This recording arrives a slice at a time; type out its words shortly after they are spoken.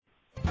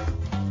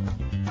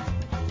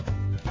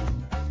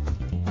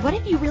what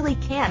if you really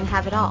can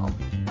have it all?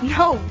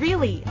 No,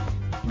 really.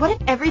 What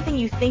if everything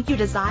you think you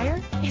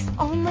desire is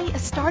only a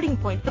starting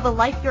point for the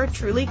life you're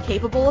truly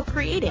capable of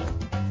creating?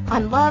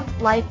 On Love,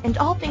 Life, and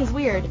All Things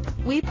Weird,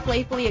 we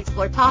playfully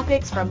explore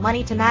topics from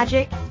money to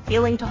magic,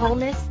 healing to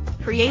wholeness,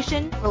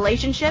 creation,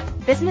 relationship,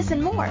 business,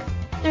 and more.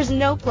 There's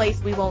no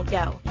place we won't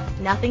go.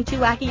 Nothing too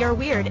wacky or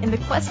weird in the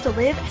quest to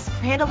live as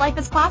grand a life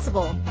as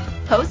possible.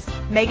 Hosts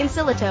Megan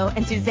Silito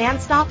and Suzanne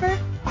Stoffer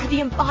are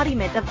the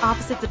embodiment of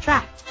opposites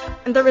attract,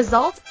 and the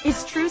result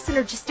is true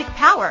synergistic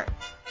power.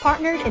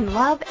 Partnered in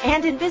love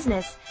and in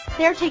business,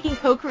 they're taking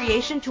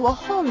co-creation to a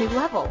whole new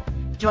level.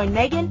 Join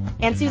Megan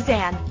and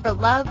Suzanne for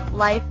Love,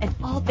 Life, and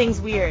All Things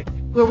Weird,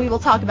 where we will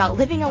talk about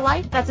living a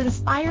life that's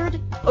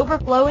inspired,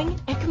 overflowing,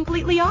 and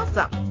completely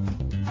awesome.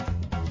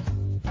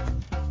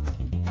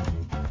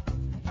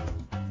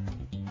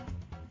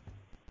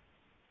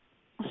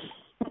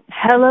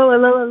 Hello,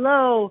 hello,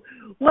 hello.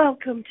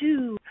 Welcome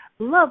to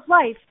Love,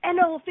 Life, and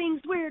All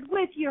Things Weird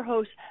with your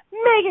hosts,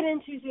 Megan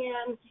and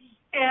Suzanne.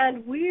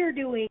 And we're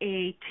doing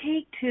a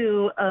take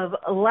two of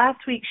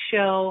last week's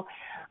show,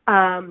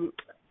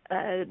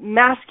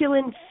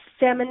 Masculine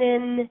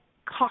Feminine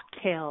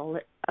Cocktail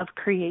of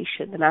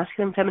Creation, the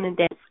Masculine Feminine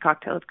Dance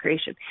Cocktail of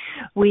Creation.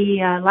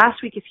 We,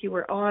 last week, if you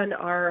were on,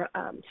 our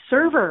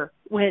server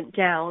went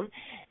down,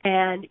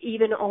 and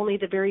even only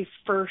the very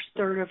first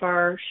third of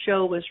our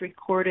show was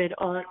recorded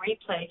on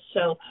replay.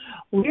 So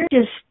we're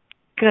just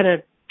going to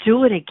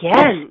do it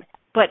again,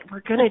 but we're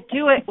going to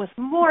do it with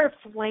more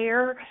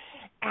flair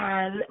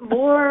and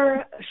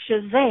more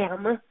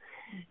Shazam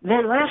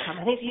than last time.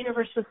 I think the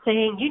universe was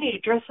saying, you need to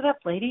dress it up,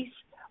 ladies.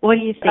 What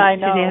do you think, I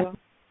know.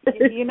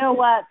 You know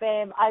what,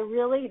 babe? I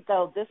really,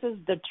 though, this is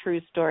the true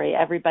story,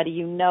 everybody.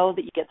 You know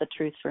that you get the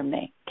truth from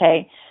me,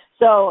 okay?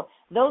 So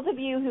those of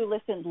you who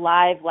listened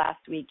live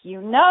last week, you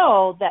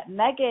know that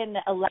Megan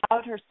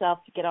allowed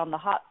herself to get on the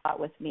hot spot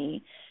with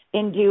me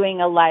in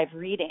doing a live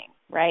reading,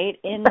 right,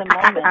 in the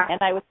moment. And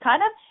I was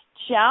kind of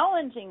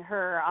challenging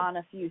her on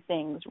a few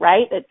things,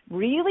 right, that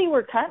really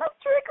were kind of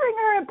triggering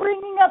her and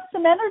bringing up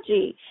some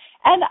energy.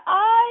 And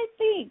I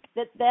think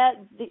that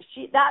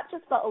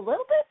just felt a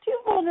little bit too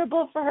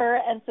vulnerable for her,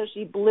 and so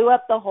she blew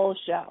up the whole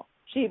show.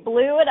 She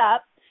blew it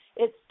up.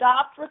 It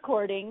stopped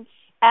recording,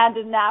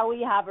 and now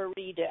we have a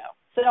redo.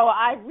 So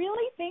I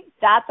really think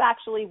that's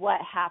actually what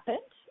happened.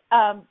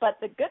 But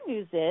the good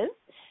news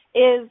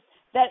is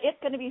that it's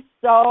going to be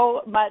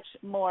so much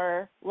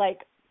more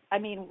like, I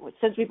mean,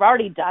 since we've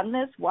already done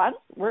this once,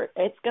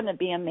 it's going to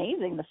be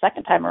amazing the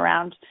second time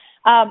around.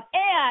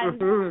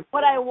 And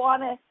what I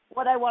want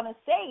to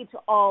say to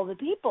all the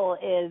people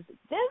is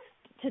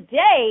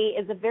today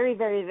is a very,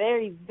 very,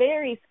 very,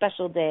 very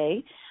special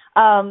day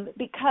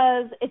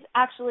because it's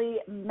actually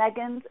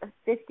Megan's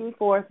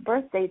 54th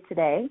birthday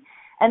today.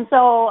 And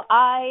so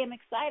I am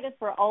excited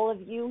for all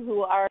of you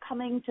who are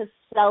coming to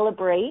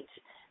celebrate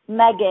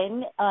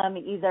Megan,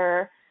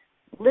 either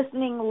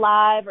listening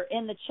live or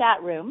in the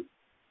chat room.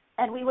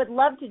 And we would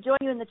love to join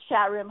you in the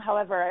chat room.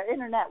 However, our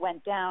internet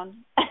went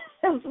down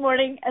this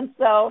morning, and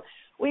so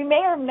we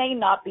may or may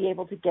not be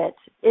able to get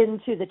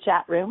into the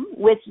chat room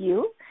with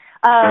you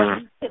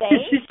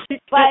today.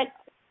 But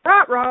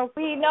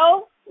we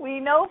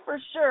know for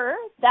sure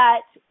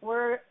that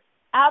we're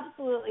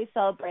absolutely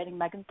celebrating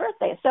Megan's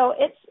birthday. So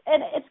it's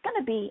going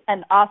to be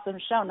an awesome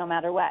show no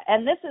matter what.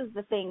 And this is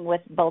the thing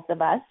with both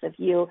of us, if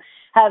you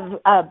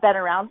have been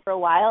around for a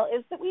while,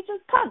 is that we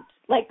just punt.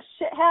 Like,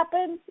 shit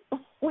happens,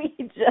 we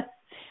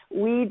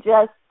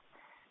just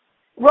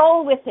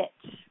roll with it,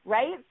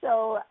 right?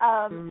 So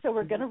so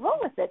we're going to roll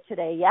with it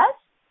today, yes?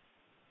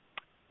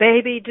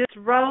 Baby, just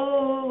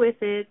roll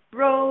with it,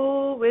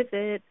 roll with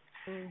it.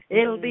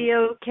 It'll be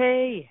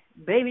okay.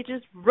 Baby,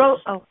 just roll.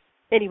 Oh,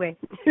 anyway.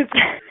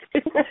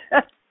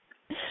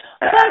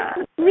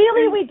 But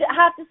really, we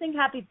have to sing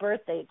happy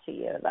birthday to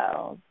you,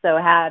 though. So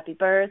happy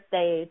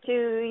birthday to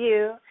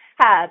you.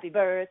 Happy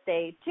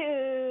birthday to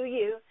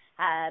you.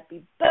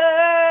 Happy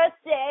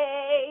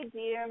birthday,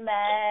 dear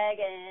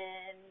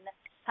Megan.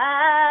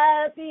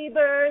 Happy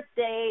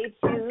birthday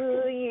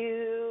to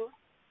you.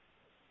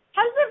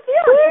 How does it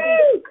feel to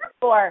be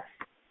 54?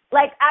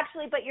 Like,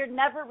 actually, but you're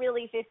never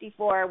really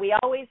 54. We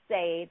always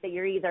say that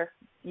you're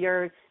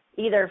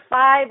either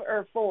 5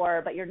 or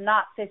 4, but you're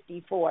not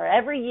 54.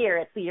 Every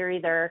year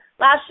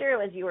last year it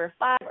was you were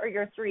 5 or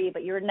you're 3,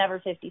 but you were never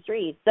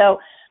 53. So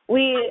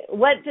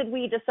what did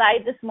we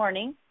decide this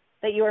morning?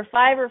 That you were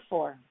 5 or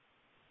 4?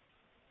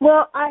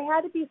 Well, I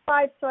had to be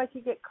 5 so I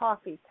could get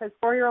coffee, because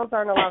 4-year-olds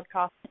aren't allowed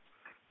coffee.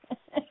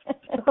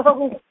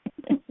 So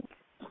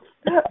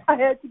I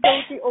had to go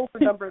with the over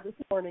number this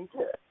morning.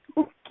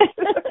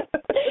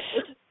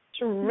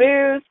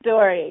 True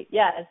story,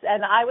 yes.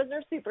 And I was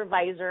her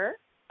supervisor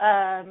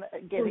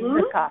giving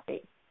her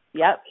coffee.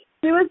 Yep.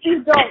 She was the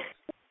adult.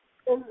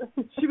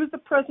 She was the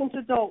present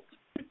adult.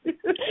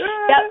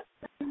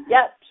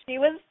 Yep. She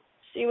was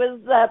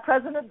the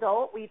present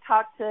adult. We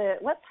talked to,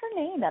 what's her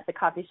name at the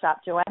coffee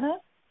shop? Joanna?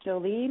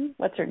 Jolene?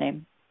 What's her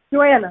name?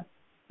 Joanna.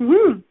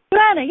 Mm-hmm.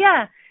 Joanna,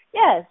 yeah.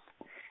 Yes.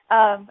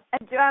 And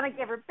Joanna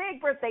gave her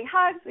big birthday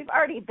hugs. We've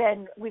already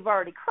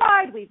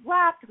cried, we've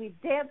laughed, we've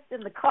danced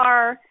in the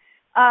car.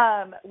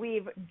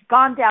 We've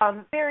gone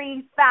down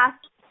very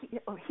fast,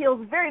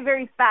 heels very,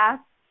 very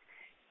fast.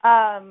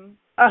 I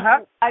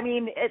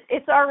mean,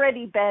 it's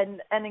already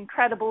been an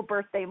incredible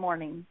birthday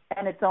morning,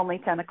 and it's only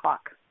 10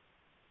 o'clock.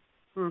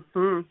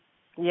 Mhm.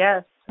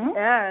 Yes. Mm-hmm.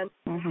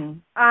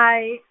 And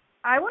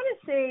I want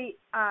to say,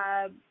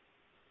 I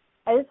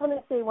just want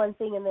to say one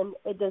thing, and then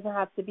it doesn't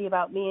have to be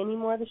about me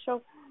anymore, the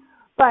show.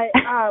 But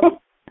I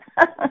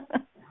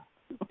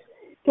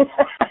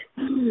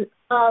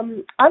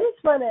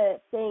just want to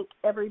thank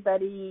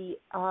everybody.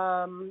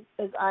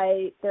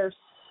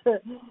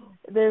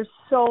 There's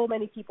so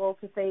many people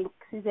to thank.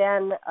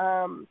 Suzanne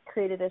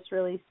created this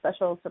really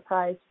special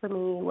surprise for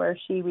me where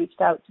she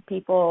reached out to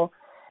people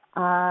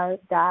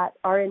that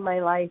are in my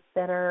life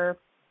that are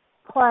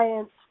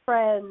clients,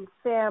 friends,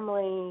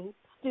 family,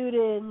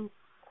 students,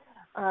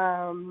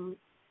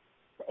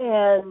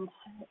 and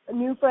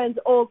new friends,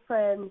 old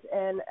friends,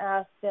 and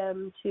asked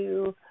them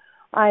to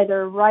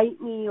either write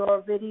me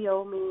or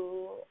video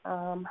me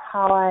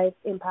how I've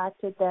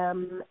impacted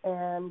them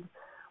and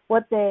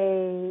what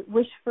they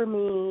wish for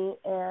me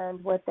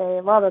and what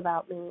they love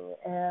about me.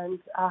 And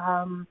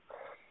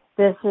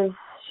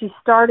she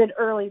started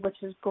early,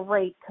 which is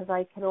great because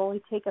I can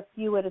only take a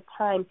few at a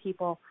time,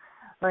 people.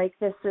 Like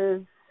this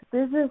is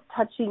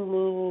touching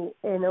me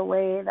in a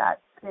way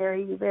that's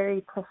very,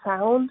 very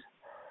profound.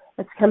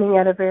 It's coming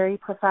at a very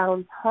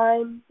profound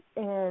time,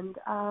 and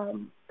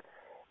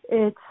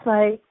it's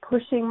like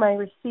pushing my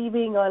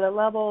receiving on a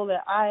level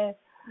that I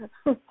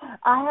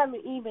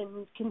haven't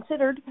even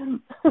considered.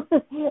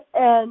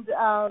 And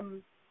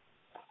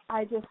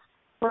I just,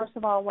 first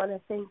of all, want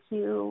to thank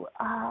you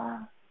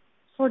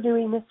for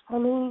doing this for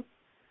me.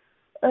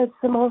 It's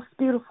the most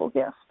beautiful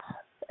gift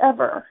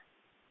ever.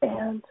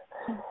 And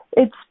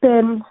it's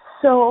been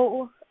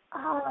so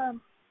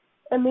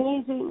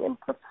amazing and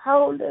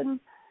profound and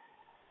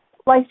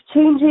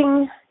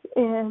life-changing.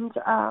 And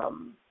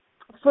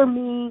for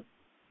me,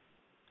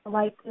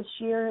 like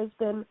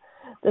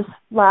this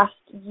last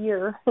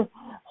year,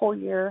 whole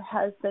year,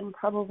 has been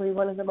probably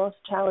one of the most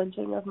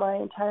challenging of my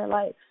entire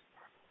life.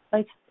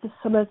 Like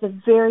some of the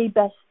very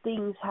best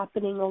things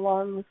happening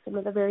along with some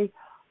of the very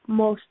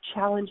most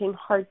challenging,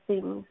 hard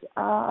things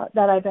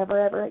that I've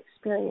ever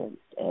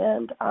experienced.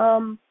 And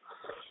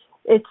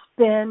it's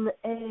been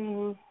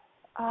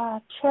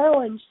a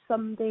challenge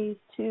some days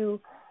to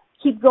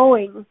keep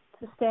going,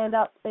 to stand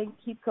up and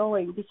keep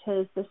going,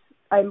 because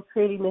I'm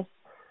creating this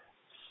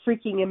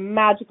freaking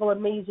magical,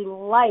 amazing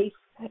life.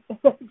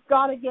 I've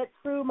got to get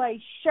through my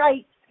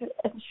shite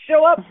and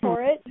show up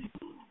for it.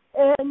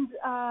 And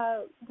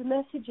the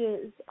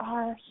messages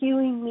are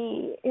healing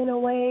me in a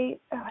way,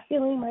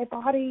 healing my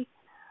body,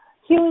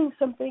 healing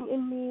something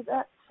in me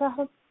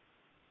that's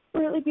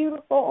really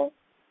beautiful.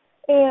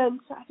 And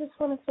I just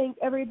want to thank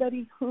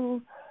everybody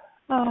who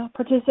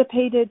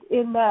participated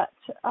in that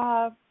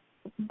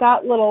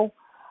little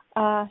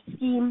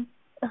scheme,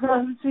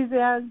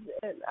 Suzanne.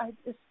 And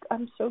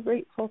I'm so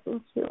grateful.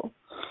 Thank you.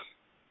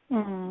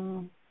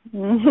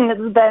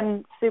 It's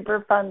been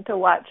super fun to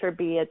watch her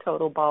be a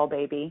total ball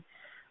baby.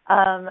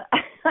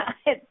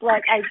 It's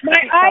like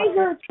my eyes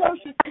are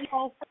atrocious.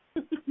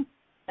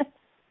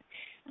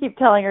 Keep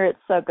telling her it's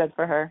so good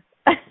for her.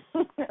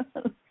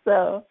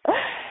 So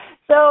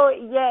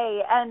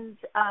yay. And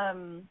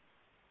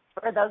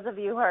for those of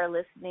you who are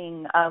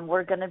listening,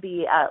 we're going to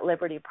be at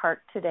Liberty Park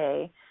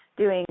today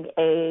doing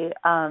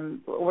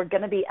we're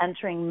going to be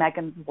entering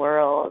Megan's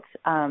World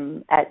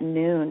at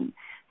noon.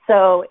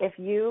 So if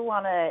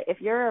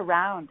you're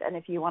around and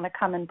if you want to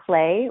come and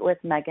play with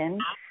Megan,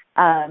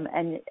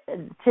 and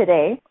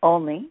today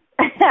only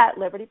at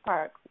Liberty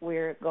Park,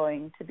 we're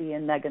going to be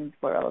in Megan's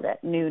World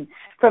at noon,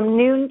 from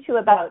noon to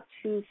about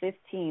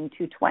 2:15,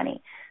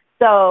 2:20.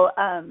 So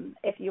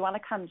if you want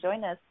to come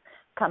join us,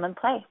 come and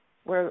play.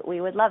 We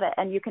would love it.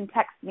 And you can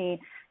text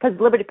me, because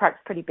Liberty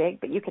Park's pretty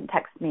big, but you can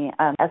text me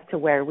as to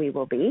where we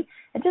will be.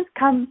 And just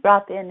come,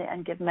 drop in,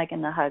 and give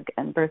Megan a hug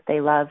and birthday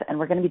love. And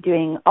we're going to be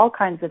doing all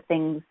kinds of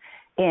things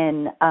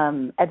in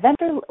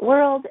Adventure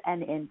World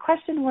and in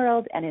Question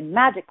World and in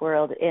Magic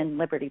World in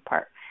Liberty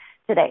Park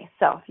today.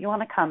 So if you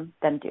want to come,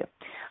 then do.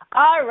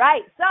 All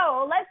right.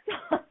 So let's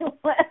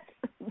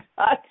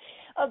talk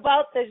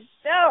about the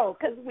show,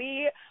 because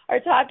we are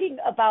talking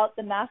about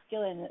the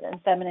masculine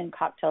and feminine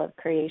cocktail of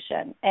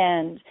creation.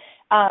 And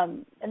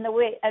the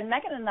way, and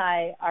Megan and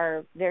I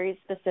are very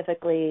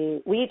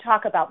specifically, we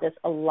talk about this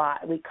a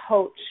lot. We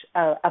coach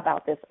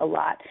about this a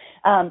lot,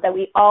 that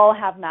we all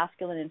have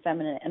masculine and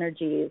feminine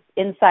energies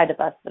inside of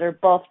us that are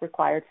both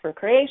required for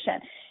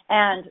creation,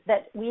 and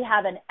that we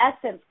have an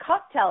essence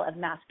cocktail of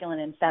masculine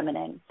and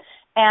feminine.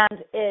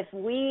 And if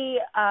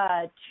we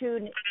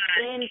tune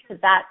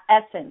into that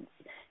essence,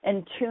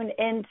 and tune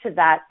into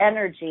that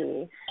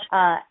energy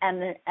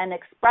and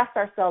express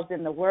ourselves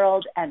in the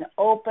world and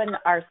open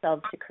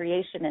ourselves to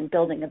creation and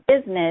building a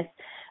business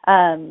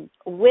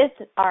with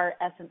our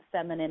essence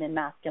feminine and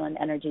masculine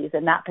energies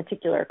in that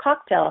particular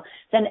cocktail,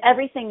 then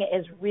everything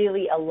is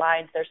really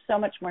aligned. There's so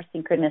much more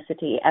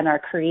synchronicity, and our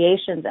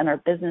creations and our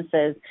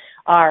businesses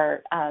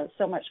are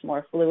so much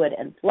more fluid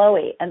and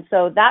flowy. And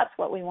so that's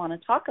what we want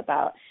to talk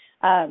about,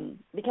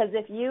 because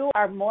if you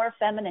are more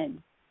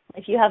feminine,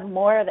 if you have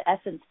more of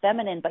essence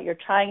feminine, but you're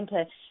trying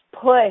to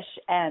push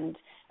and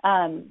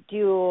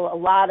do a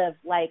lot of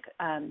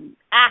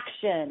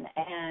action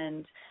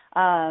and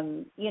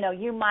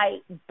you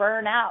might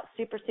burn out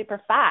super,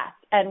 super fast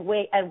and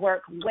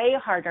work way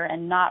harder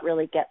and not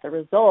really get the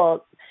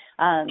results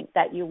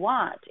that you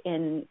want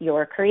in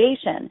your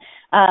creation.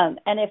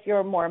 And if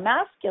you're more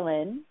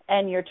masculine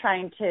and you're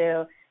trying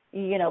to,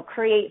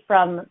 create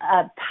from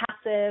a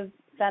passive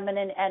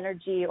feminine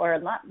energy, or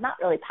not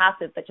really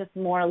passive, but just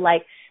more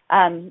like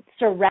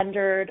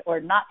surrendered, or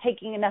not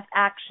taking enough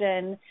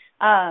action,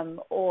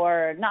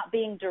 or not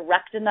being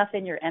direct enough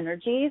in your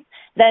energies,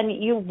 then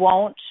you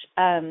won't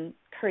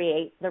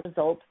create the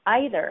results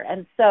either.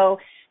 And so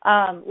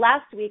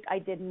last week I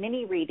did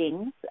mini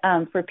readings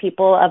for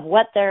people of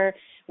what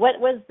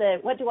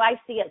do I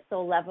see at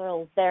soul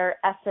level their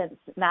essence,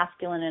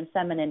 masculine and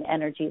feminine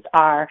energies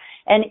are.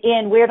 And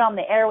in Weird on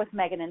the Air with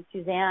Megan and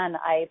Suzanne,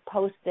 I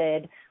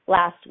posted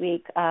last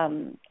week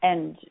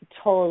and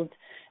told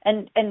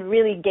and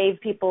really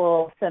gave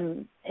people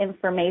some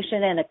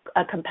information and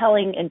a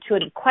compelling,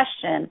 intuitive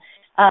question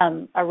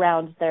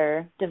around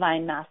their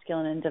divine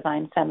masculine and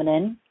divine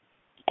feminine.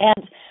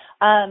 And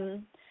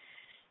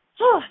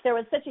there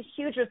was such a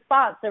huge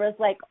response. There was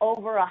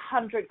over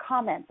 100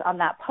 comments on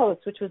that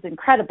post, which was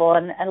incredible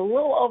and a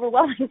little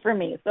overwhelming for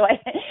me.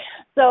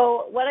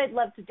 So what I'd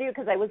love to do,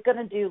 because I was going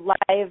to do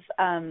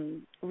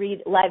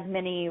live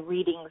mini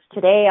readings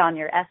today on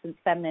your essence,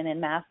 feminine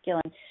and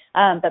masculine,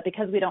 but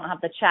because we don't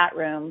have the chat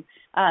room,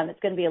 it's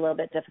going to be a little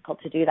bit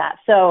difficult to do that.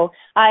 So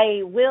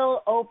I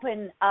will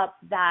open up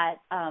that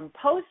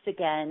post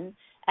again.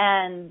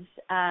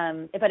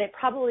 But it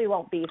probably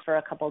won't be for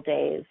a couple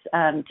days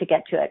to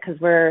get to it, because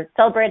we're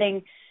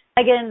celebrating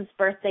Megan's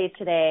birthday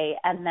today,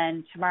 and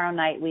then tomorrow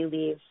night we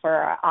leave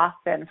for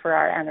Austin for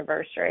our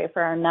anniversary,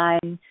 for our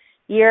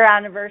 9-year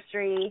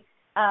anniversary,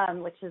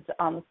 which is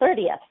on the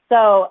 30th.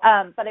 So,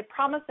 but I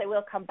promise I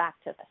will come back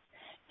to this.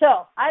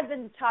 So I've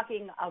been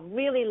talking a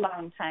really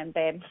long time,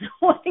 babe.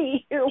 What do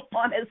you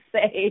want to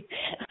say?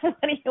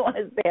 What do you want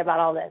to say about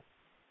all this?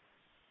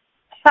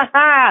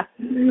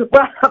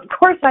 Well, of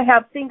course I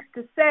have things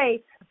to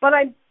say, but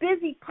I'm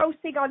busy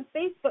posting on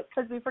Facebook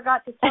because we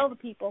forgot to tell the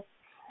people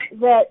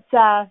that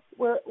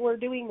we're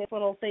doing this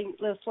little thing,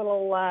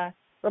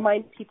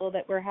 remind people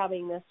that we're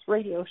having this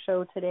radio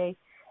show today.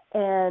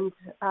 And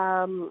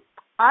I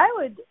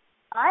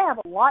have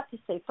a lot to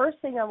say. First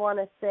thing I want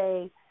to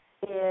say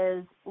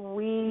is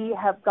we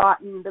have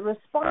gotten, the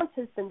response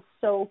has been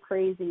so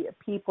crazy.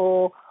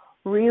 People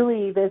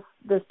really,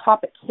 this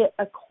topic hit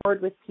a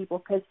chord with people,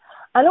 because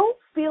I don't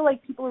feel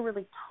like people are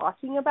really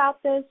talking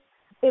about this,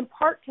 in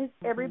part because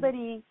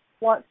everybody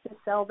wants to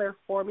sell their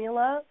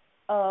formula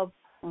of,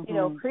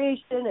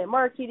 creation and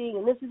marketing,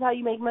 and this is how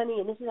you make money,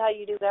 and this is how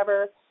you do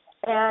whatever.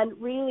 And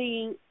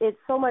really, it's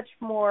so much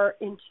more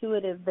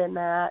intuitive than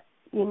that.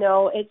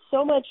 It's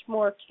so much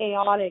more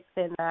chaotic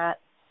than that.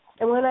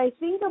 And when I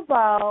think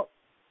about,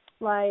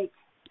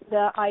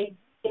 the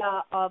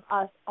idea of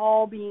us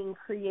all being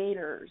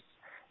creators,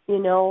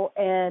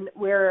 and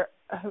we're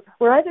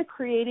either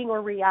creating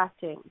or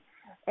reacting.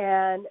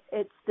 And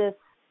it's this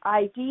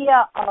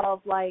idea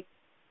of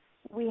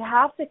we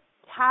have to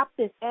tap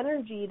this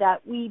energy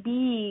that we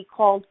be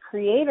called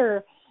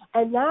creator,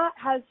 and that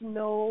has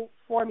no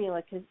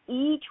formula, because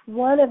each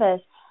one of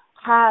us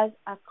has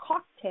a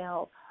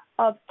cocktail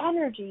of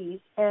energies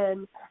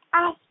and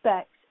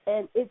aspects,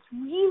 and it's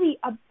really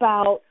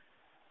about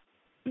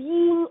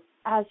being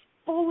as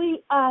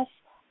fully us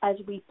as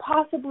we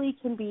possibly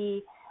can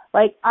be.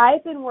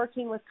 I've been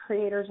working with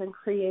creators and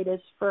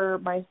creatives for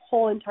my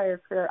whole entire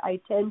career. I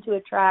tend to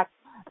attract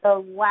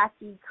the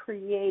wacky,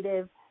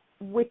 creative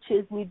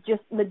witches,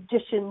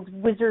 magicians,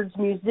 wizards,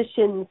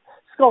 musicians,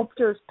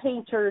 sculptors,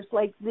 painters.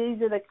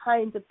 These are the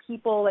kinds of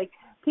people,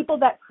 people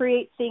that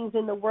create things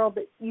in the world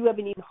that you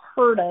haven't even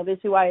heard of is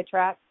who I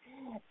attract.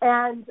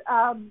 And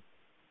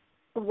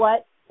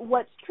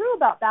what's true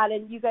about that,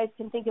 and you guys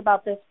can think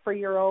about this for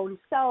your own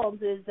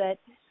selves, is that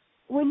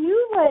when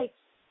you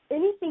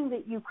anything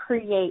that you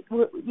create,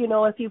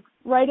 if you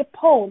write a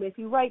poem, if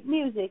you write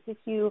music, if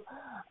you,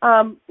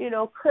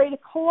 create a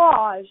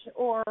collage,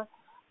 or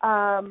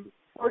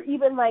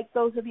even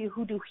those of you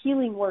who do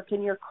healing work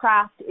and your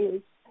craft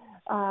is,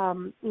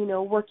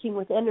 working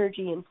with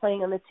energy and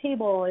playing on the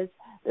table, is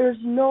there's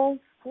no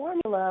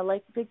formula.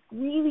 The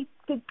really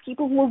good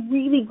people who are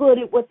really good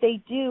at what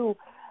they do,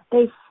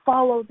 they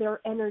follow their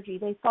energy.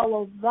 They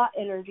follow the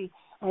energy.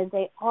 and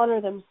they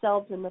honor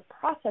themselves in the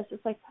process.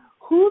 It's like,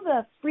 who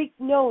the freak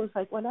knows?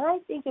 Like, when I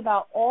think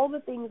about all the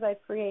things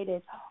I've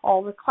created,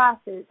 all the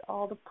classes,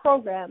 all the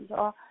programs,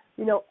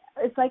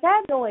 it's like I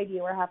have no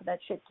idea where half of that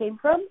shit came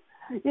from,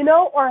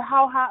 or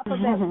how half of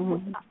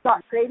it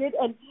got created.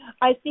 And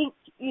I think,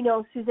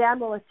 Suzanne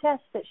will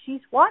attest that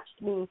she's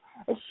watched me,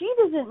 and she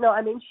doesn't know.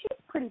 I mean, she's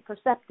pretty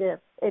perceptive,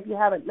 if you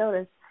haven't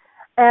noticed.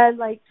 And,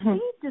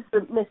 she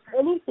doesn't miss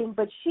anything,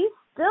 but she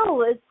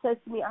still, it says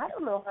to me, I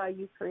don't know how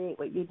you create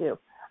what you do.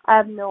 I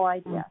have no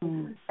idea.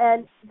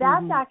 And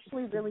that's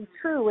actually really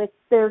true.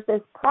 There's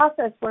this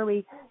process where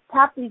we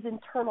tap these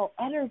internal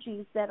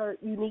energies that are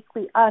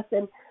uniquely us.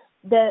 And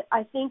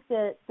I think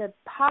that the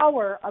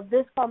power of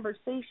this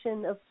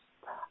conversation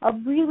of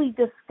really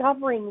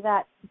discovering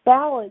that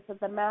balance of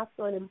the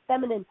masculine and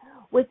feminine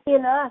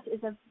within us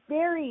is a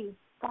very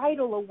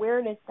vital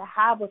awareness to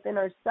have within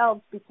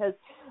ourselves, because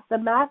the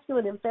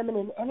masculine and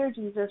feminine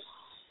energies are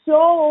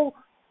so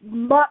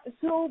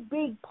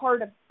big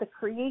part of the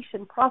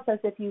creation process.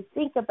 If you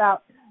think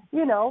about,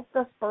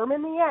 the sperm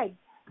and the egg,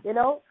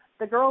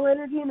 the girl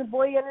energy and the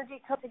boy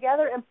energy come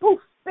together and poof,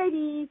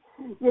 baby,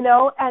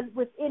 and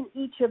within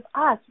each of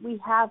us we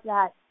have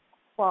that,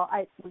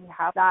 we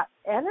have that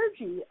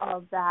energy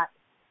of that,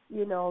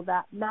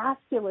 that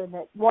masculine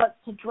that wants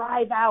to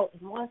drive out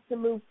and wants to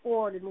move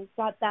forward, and we've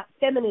got that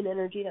feminine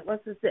energy that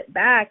wants to sit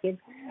back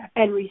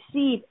and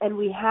receive. And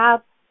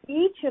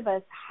each of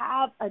us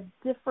have a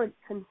different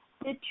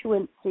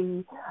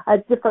constituency, a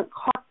different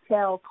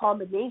cocktail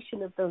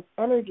combination of those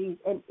energies.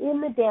 And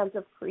in the dance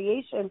of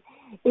creation,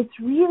 it's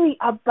really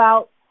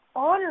about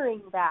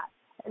honoring that.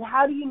 And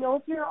how do you know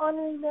if you're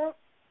honoring that?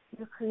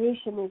 Your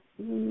creation is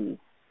ease.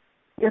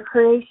 Your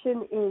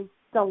creation is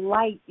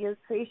delight. Your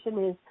creation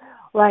is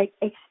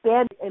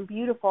expanded and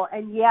beautiful.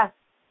 And yes,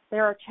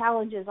 there are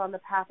challenges on the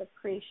path of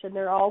creation.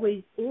 There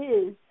always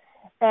is.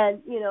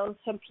 And,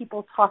 some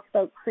people talk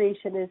about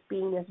creation as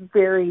being this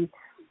very,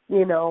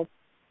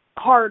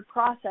 hard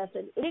process,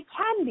 and it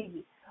can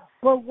be.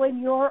 But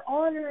when you're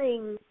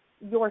honoring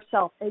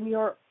yourself and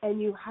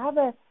you have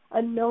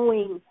a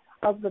knowing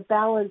of the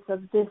balance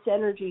of this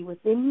energy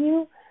within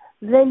you,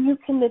 then you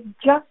can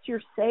adjust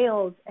your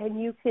sails,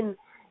 and you can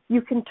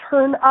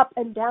turn up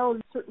and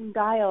down certain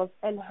dials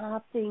and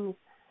have things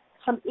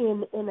come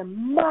in a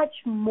much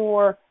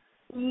more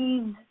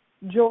ease,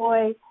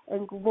 joy,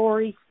 and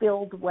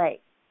glory-filled way.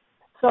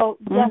 So,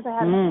 yes, I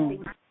have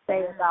something to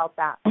say about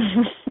that.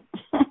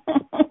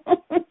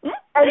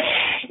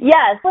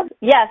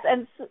 Yes.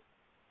 And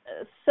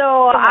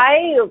so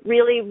I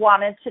really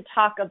wanted to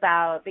talk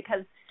about,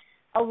 because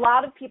a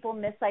lot of people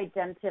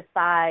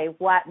misidentify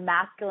what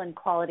masculine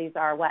qualities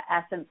are, what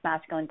essence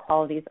masculine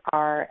qualities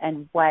are,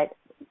 and what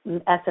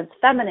essence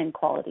feminine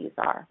qualities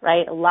are,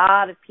 right? A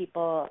lot of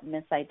people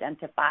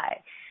misidentify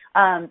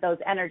those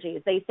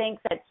energies. They think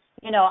that,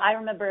 I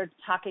remember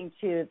talking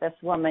to this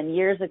woman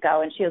years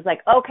ago, and she was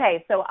like,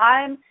 okay, so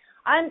I'm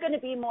going to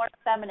be more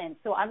feminine,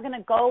 so I'm going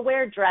to go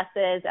wear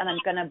dresses and I'm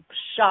going to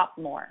shop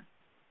more.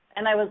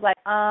 And I was like,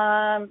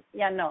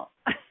 no.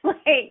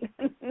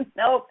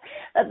 Nope,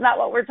 that's not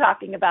what we're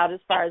talking about as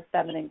far as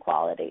feminine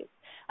qualities.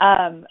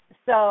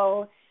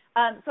 So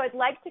I'd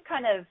like to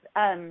kind of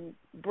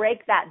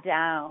break that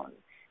down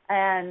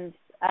and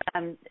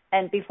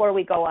before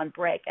we go on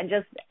break, and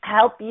just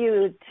help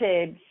you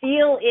to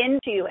feel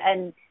into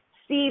and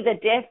see the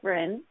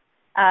difference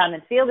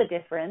and feel the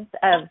difference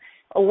of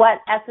what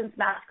essence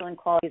masculine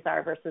qualities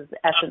are versus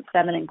essence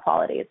feminine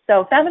qualities.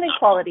 So feminine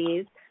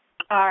qualities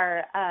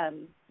are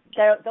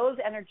those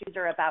energies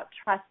are about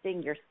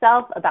trusting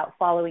yourself, about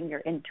following your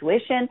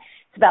intuition.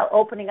 It's about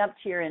opening up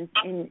to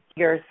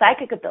your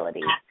psychic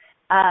abilities.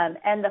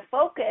 And the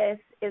focus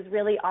is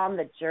really on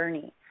the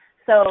journey.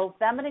 So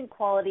feminine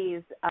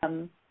qualities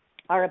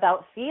are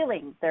about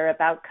feeling. They're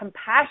about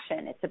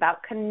compassion. It's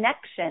about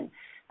connection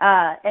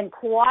and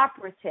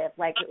cooperative,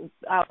 like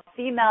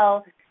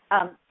female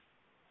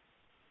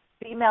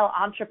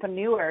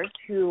entrepreneurs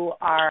who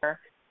are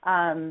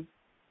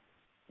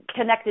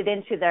connected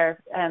into their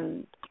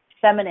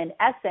feminine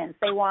essence.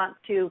 They want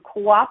to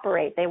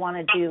cooperate. They want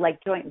to do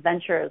joint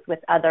ventures with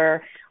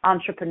other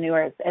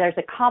entrepreneurs. There's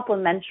a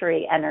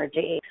complementary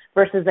energy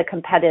versus a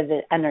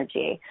competitive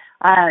energy.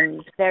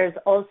 There's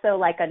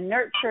also a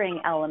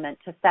nurturing element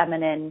to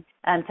feminine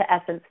and to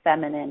essence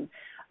feminine.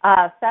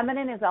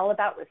 Feminine is all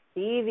about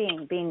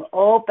receiving, being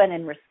open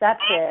and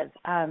receptive,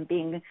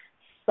 being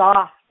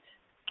soft,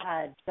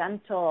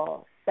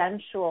 gentle,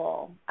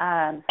 sensual,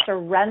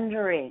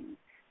 surrendering,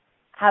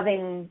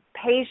 having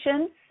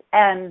patience,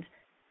 and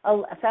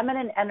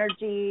feminine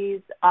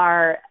energies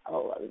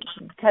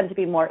tend to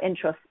be more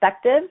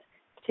introspective,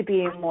 to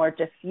be more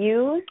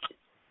diffused,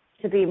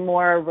 to be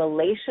more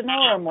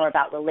relational or more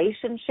about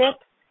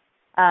relationships.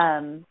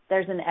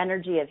 There's an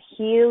energy of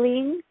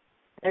healing.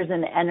 There's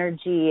an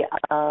energy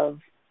of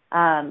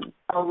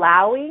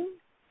allowing.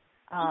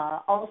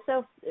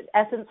 Also,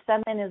 essence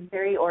feminine is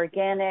very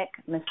organic,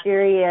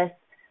 mysterious,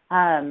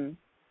 can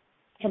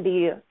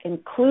be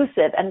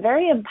inclusive and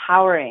very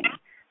empowering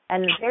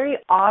and very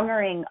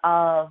honoring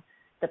of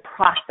the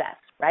process,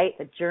 right?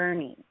 The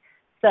journey.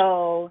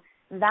 So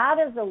that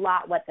is a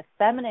lot what the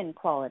feminine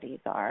qualities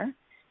are.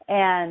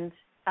 And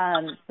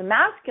the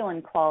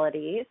masculine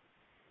qualities,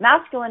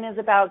 masculine is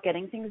about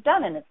getting things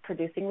done, and it's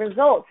producing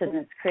results, and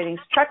it's creating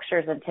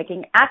structures and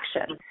taking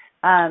action.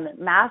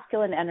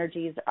 Masculine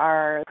energies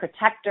are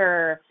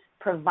protector,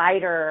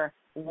 provider,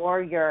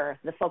 warrior.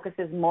 The focus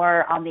is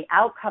more on the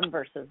outcome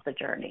versus the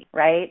journey,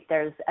 right?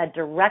 There's a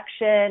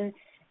direction,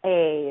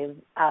 a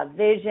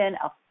vision,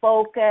 a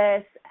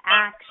focus,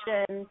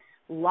 action,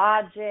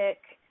 logic,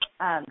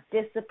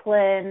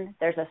 discipline.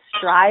 There's a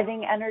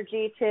striving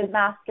energy to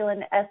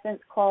masculine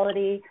essence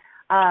quality.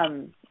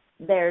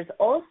 There's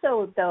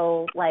also,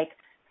 though, like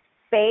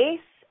space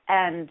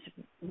and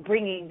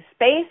bringing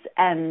space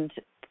and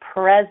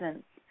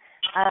presence.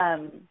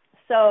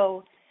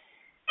 So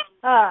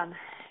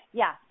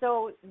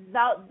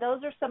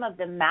those are some of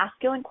the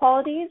masculine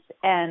qualities,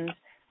 and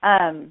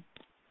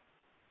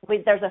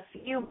there's a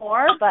few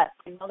more, but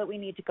I know that we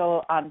need to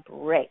go on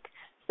break.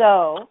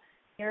 So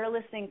you're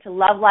listening to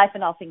Love, Life,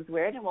 and All Things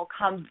Weird, and we'll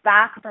come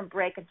back from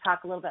break and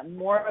talk a little bit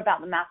more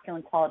about the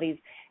masculine qualities.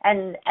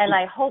 And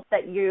I hope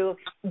that you,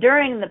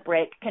 during the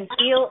break, can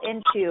feel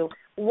into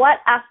what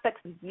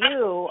aspects of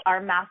you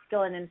are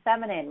masculine and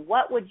feminine.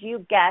 What would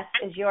you guess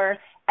is your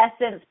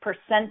essence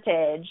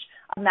percentage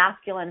of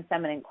masculine and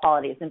feminine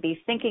qualities? And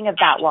be thinking of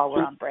that while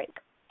we're on break.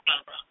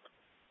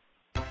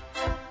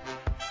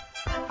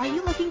 Are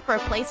you looking for a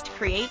place to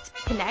create,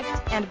 connect,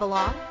 and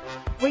belong?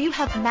 Where you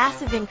have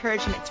massive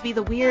encouragement to be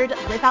the weird,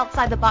 live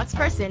outside the box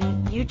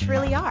person you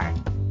truly are.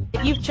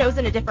 If you've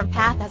chosen a different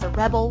path as a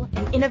rebel,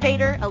 an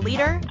innovator, a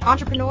leader,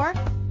 entrepreneur,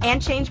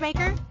 and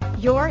changemaker,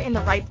 you're in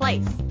the right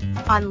place.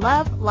 On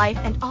Love, Life,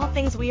 and All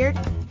Things Weird,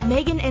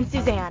 Megan and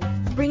Suzanne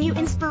bring you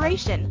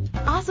inspiration,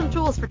 awesome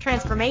tools for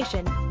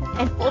transformation,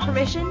 and full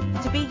permission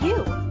to be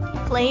you.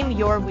 Claim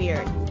your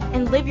weird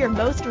and live your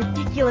most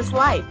ridiculous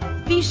life.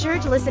 Be sure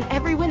to listen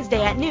every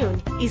Wednesday at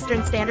noon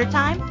Eastern Standard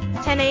Time,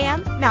 10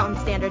 a.m. Mountain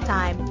Standard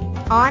Time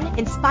on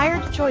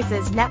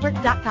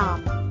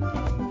InspiredChoicesNetwork.com.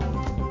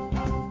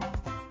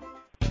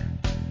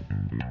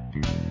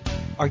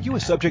 Are you a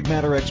subject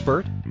matter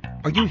expert?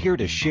 Are you here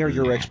to share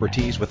your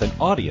expertise with an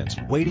audience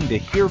waiting to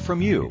hear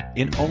from you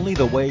in only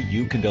the way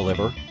you can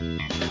deliver?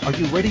 Are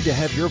you ready to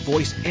have your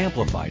voice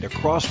amplified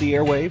across the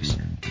airwaves?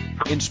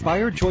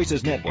 Inspired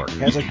Choices Network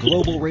has a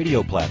global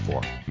radio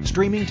platform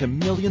streaming to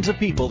millions of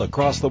people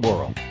across the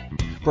world.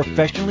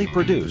 Professionally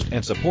produced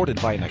and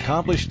supported by an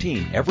accomplished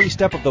team every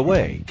step of the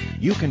way,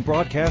 you can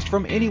broadcast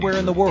from anywhere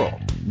in the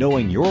world,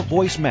 knowing your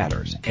voice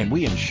matters, and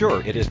we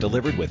ensure it is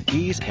delivered with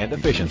ease and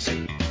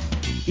efficiency.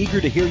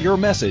 Eager to hear your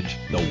message,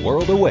 the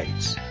world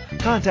awaits.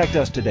 Contact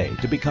us today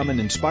to become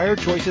an Inspired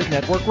Choices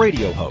Network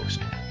radio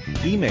host.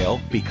 Email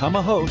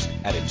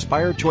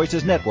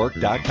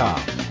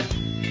becomeahost@inspiredchoicesnetwork.com.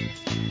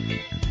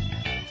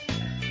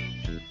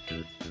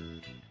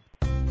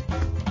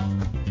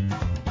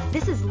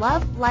 This is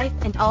Love, Life,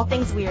 and All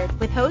Things Weird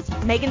with hosts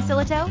Megan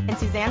Silito and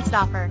Suzanne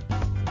Stoffer.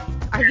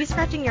 Are you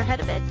scratching your head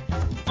a bit?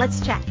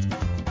 Let's chat.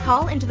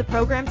 Call into the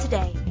program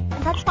today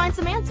and let's find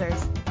some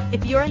answers.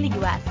 If you're in the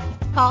U.S.,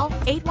 call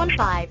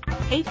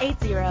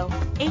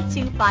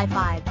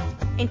 815-880-8255.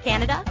 In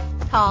Canada,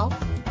 call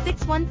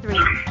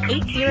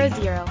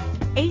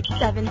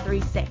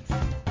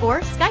 613-800-8736.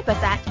 Or Skype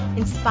us at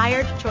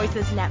Inspired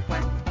Choices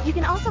Network. You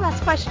can also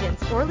ask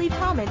questions or leave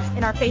comments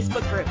in our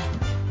Facebook group,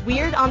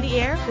 Weird on the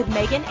Air with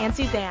Megan and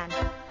Suzanne.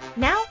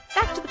 Now,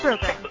 back to the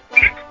program.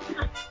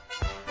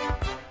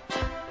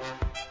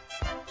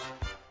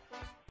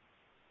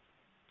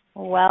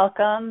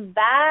 Welcome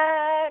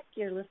back.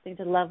 You're listening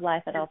to Love,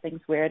 Life, and All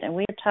Things Weird, and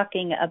we're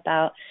talking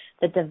about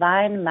the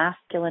divine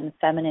masculine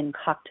feminine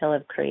cocktail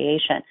of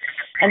creation.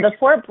 And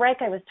before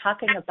break, I was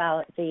talking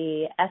about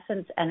the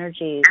essence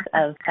energies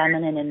of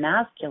feminine and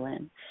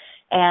masculine.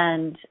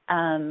 And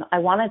I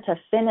wanted to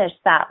finish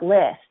that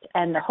list.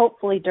 And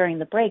hopefully during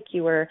the break,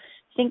 you were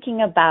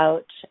thinking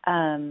about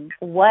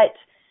what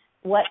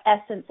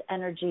essence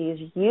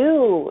energies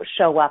you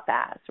show up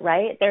as,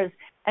 right?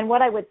 And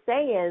what I would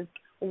say is,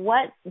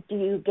 what do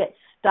you get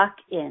stuck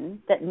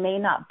in that may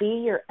not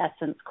be your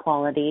essence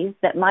qualities,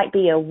 that might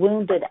be a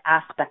wounded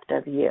aspect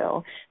of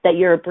you that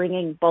you're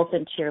bringing both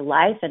into your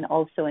life and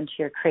also into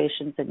your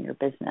creations in your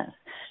business?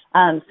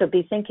 So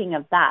be thinking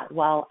of that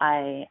while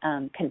I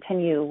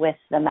continue with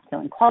the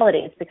masculine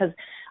qualities, because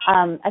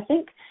I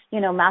think,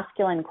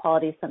 masculine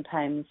qualities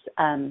sometimes,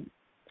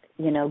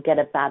 get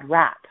a bad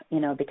rap,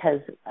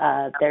 because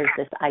there's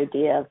this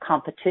idea of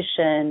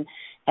competition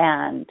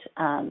and,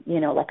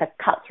 like a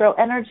cutthroat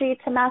energy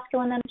to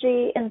masculine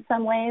energy in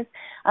some ways.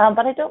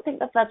 But I don't think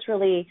that that's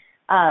really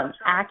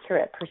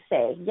accurate per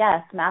se.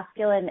 Yes,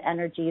 masculine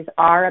energies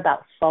are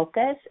about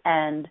focus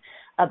and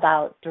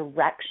about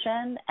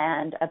direction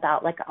and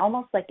about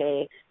almost like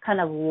a kind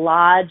of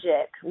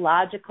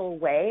logical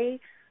way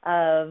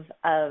of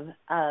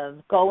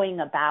going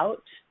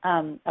about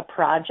a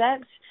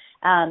project.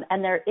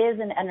 And there is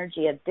an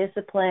energy of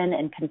discipline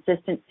and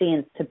consistency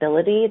and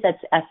stability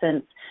that's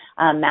essence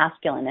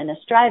masculine, and a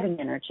striving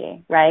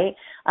energy, right?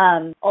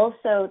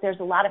 Also, there's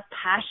a lot of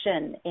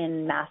passion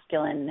in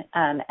masculine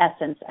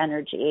essence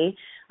energy.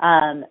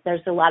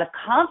 There's a lot of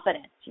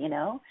confidence,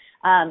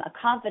 a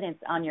confidence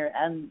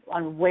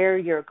on where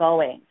you're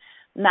going.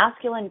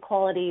 Masculine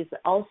qualities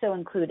also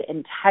include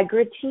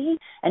integrity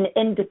and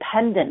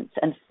independence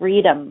and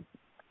freedom,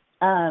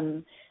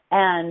 and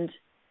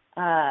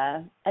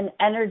an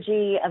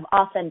energy of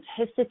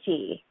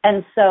authenticity.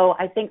 And so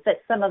I think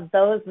that some of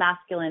those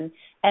masculine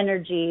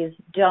energies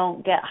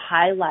don't get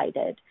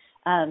highlighted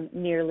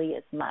nearly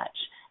as much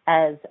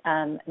as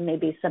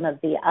maybe some of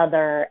the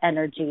other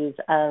energies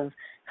of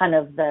kind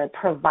of the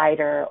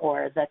provider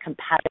or the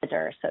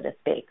competitor, so to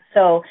speak.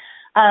 So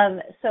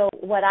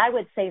what I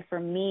would say for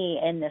me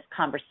in this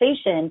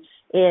conversation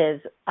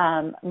is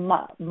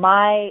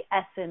my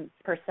essence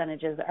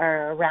percentages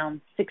are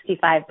around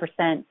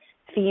 65%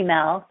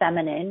 female,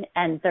 feminine,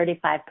 and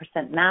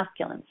 35%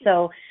 masculine.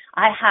 So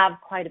I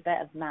have quite a bit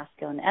of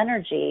masculine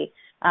energy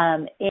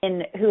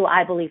in who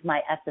I believe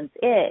my essence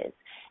is.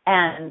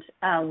 And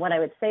what I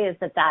would say is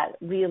that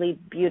really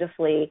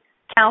beautifully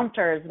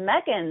counters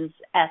Megan's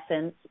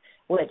essence,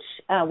 which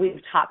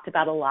we've talked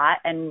about a lot.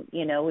 And,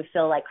 we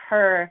feel like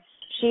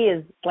she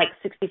is like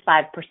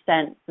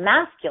 65%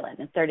 masculine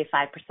and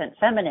 35%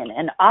 feminine.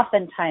 And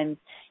oftentimes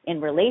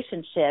in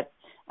relationships,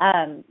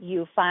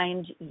 you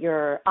find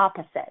your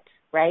opposite,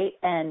 right?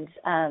 And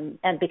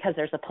because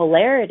there's a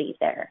polarity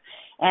there,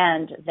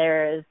 and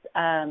there's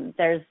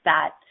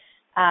that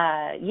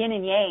yin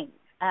and yang.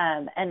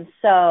 And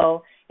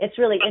so it's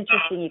really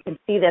interesting. You can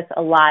see this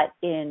a lot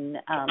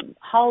in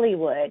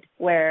Hollywood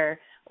or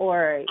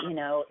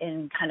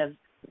in kind of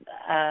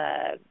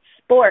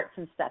sports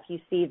and stuff. You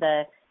see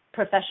the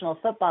professional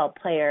football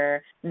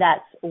player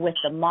that's with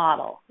the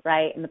model,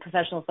 right? And the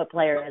professional football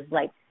player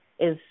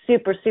is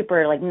super,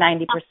 super like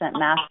 90%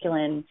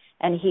 masculine,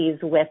 and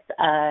he's with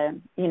a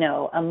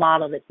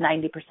model that's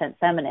 90%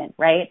 feminine,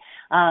 right?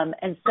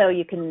 And so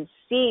you can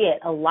see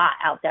it a lot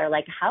out there.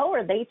 Like, how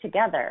are they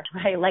together,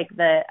 right? Like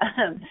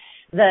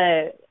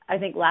I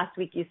think last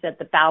week you said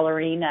the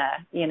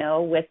ballerina,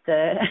 with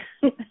the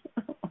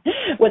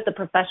with the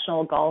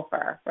professional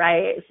golfer,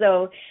 right?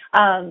 So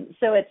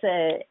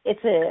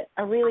it's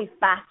a really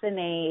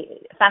fascinating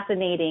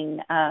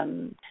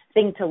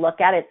thing to look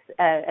at. It's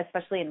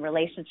especially in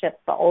relationships,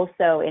 but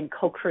also in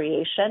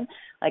co-creation.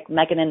 Like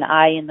Megan and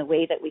I, in the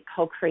way that we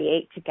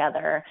co-create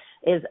together,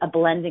 is a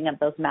blending of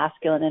those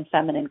masculine and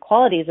feminine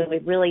qualities, and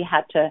we've really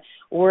had to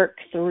work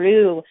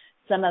through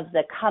some of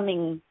the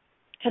coming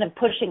kind of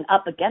pushing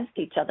up against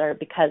each other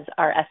because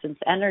our essence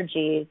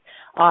energies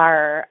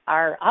are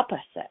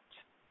opposite.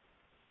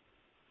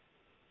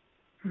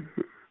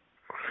 Mm-hmm.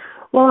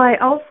 Well, I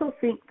also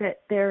think that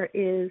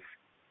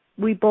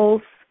we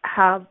both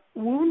have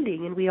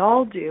wounding, and we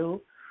all do,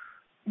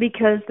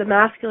 because the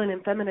masculine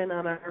and feminine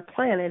on our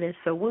planet is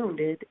so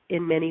wounded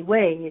in many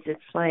ways.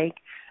 It's like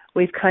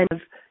we've kind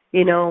of,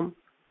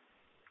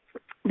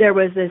 there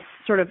was this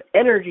sort of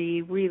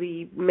energy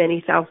really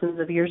many thousands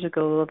of years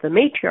ago of the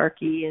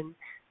matriarchy, and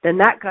then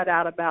that got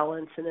out of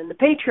balance, and then the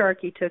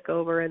patriarchy took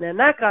over, and then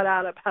that got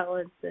out of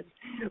balance, and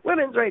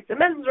women's rights and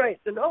men's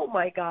rights, and oh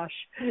my gosh,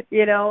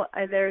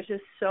 and there's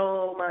just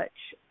so much,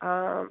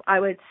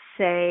 I would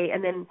say,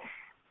 and then,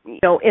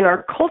 in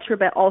our culture,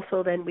 but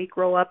also then we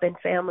grow up in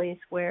families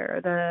where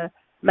the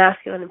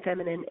masculine and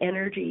feminine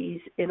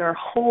energies in our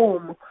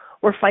home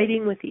were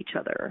fighting with each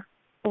other,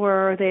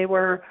 or they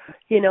were,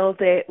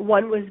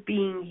 one was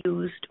being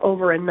used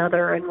over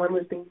another, and one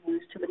was being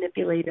used to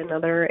manipulate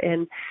another.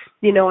 And,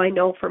 I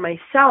know for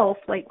myself,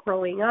 like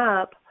growing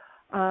up,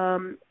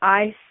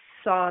 I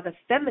saw the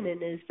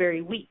feminine is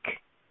very weak,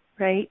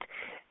 right?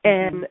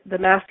 And the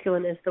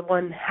masculine is the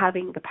one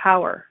having the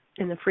power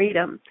and the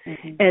freedom.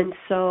 Mm-hmm. And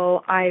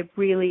so I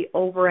really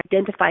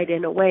over-identified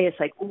in a way. It's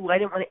like, I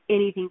didn't want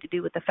anything to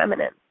do with the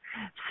feminine.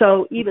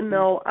 So even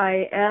though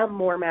I am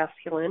more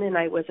masculine, and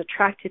I was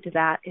attracted to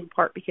that in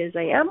part because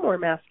I am more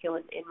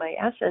masculine in my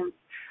essence,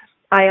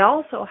 I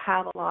also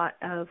have a lot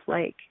of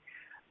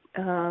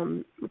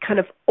kind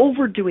of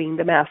overdoing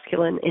the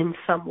masculine in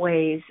some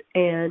ways,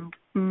 and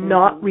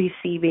not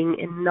receiving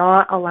and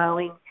not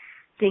allowing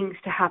things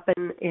to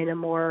happen in a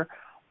more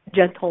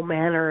gentle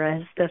manner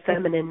as the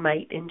feminine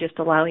might, and just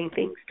allowing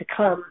things to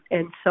come.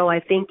 And so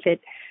I think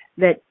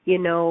that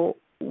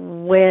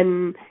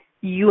when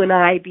you and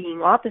I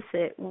being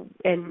opposite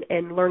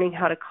and learning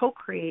how to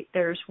co-create,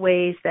 there's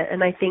ways that,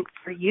 and I think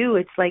for you,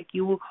 it's like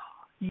you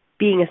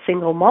being a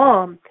single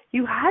mom,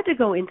 you had to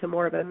go into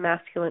more of a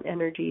masculine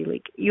energy.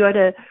 Like you had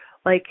to,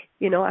 I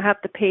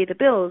have to pay the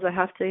bills. I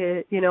have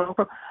to,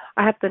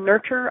 I have to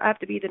nurture. I have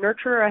to be the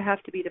nurturer. I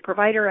have to be the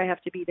provider. I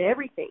have to be the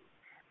everything.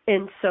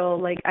 And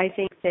so, I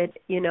think that,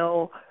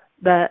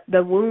 the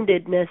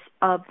woundedness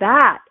of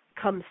that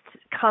comes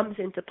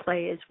into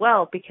play as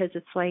well, because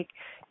it's like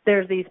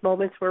there's these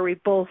moments where we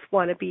both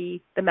want to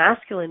be the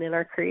masculine in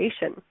our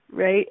creation,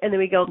 right? And then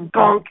we go,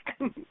 gonk.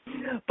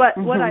 But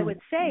what I would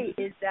say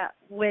is that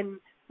when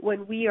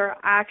when we are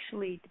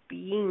actually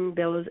being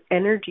those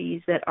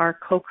energies, that our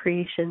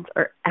co-creations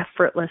are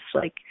effortless.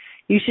 Like,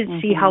 you should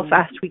see how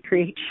fast we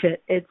create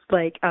shit. It's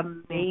like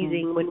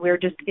amazing when we're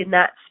just in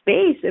that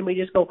space and we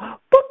just go boop,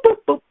 boop,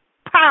 boop,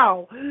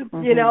 pow,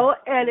 you know,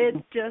 and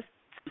it's just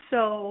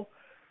so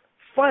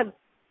fun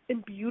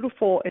and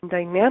beautiful and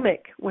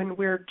dynamic when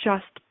we're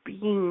just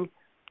being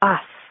us,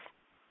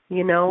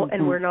 you know,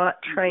 and we're not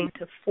trying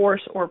to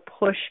force or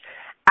push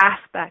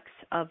aspects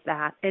of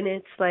that. And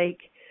it's like,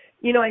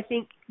 you know, I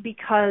think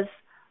because,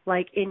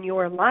 like, in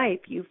your life,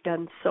 you've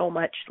done so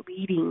much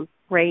leading,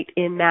 right,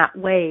 in that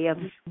way of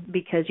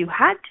because you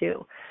had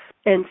to.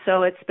 And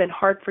so it's been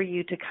hard for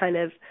you to kind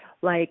of,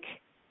 like,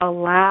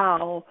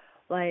 allow,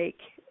 like,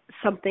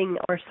 something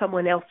or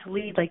someone else to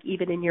lead, like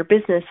even in your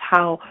business,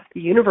 how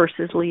the universe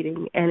is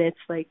leading, and it's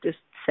like just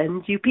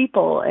sends you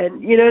people,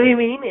 and you know what I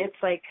mean?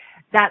 It's like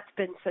that's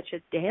been such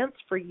a dance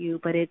for you,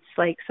 but it's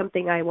like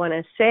something I want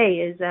to say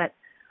is that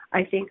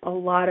I think a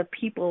lot of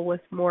people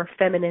with more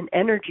feminine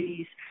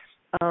energies,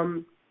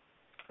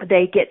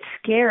 they get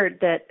scared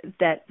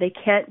that they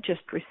can't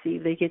just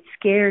receive. They get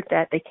scared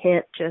that they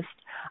can't just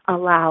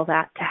allow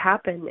that to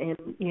happen.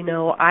 And, you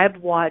know, I've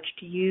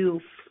watched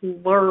you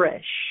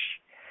flourish.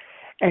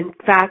 In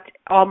fact,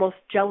 almost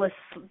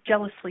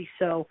jealously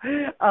so,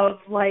 of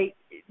like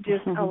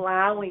just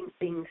allowing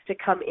things to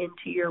come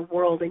into your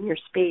world and your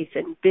space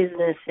and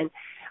business and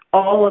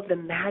all of the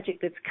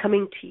magic that's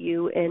coming to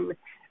you. And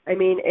I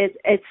mean,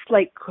 it's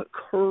like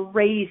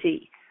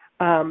crazy,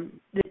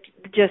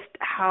 just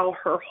how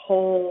her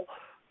whole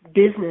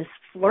business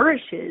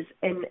flourishes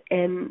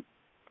and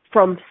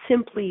from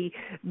simply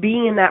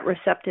being in that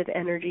receptive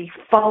energy,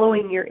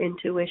 following your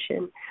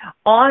intuition,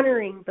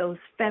 honoring those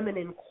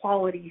feminine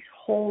qualities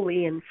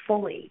wholly and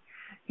fully,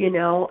 you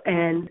know,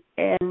 and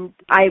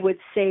I would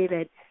say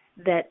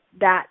that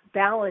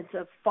balance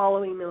of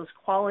following those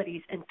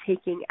qualities and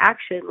taking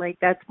action, like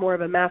that's more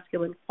of a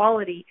masculine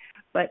quality,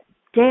 but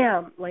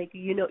damn, like,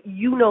 you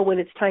know when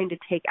it's time to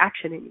take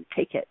action and you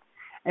take it.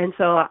 And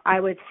so I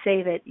would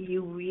say that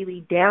you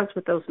really dance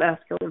with those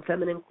masculine and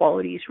feminine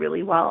qualities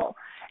really well.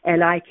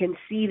 And I can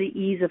see the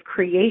ease of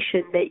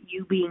creation that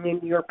you being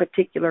in your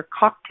particular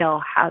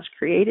cocktail has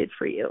created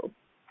for you.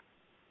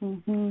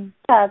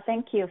 Yeah,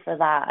 thank you for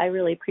that. I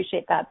really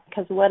appreciate that,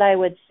 because what I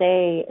would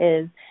say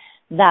is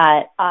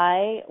that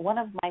one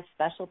of my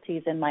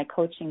specialties in my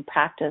coaching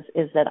practice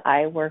is that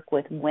I work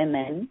with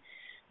women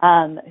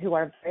who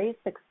are very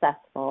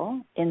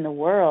successful in the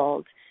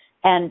world,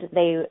 and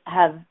they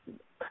have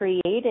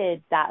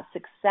created that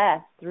success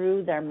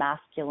through their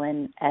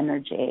masculine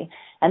energy,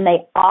 and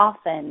they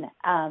often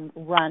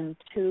run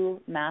too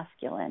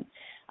masculine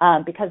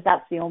because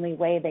that's the only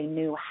way they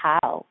knew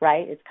how,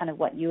 right? It's kind of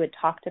what you had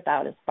talked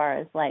about as far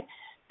as like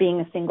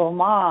being a single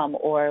mom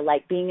or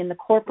like being in the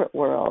corporate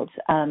world,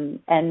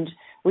 and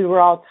we were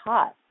all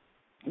taught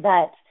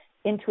that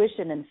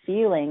intuition and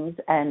feelings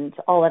and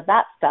all of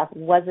that stuff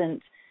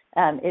wasn't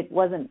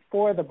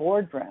for the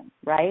boardroom,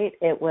 right?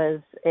 It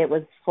was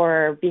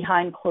for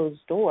behind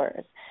closed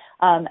doors.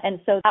 And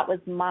so that was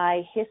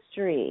my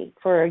history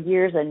for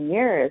years and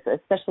years,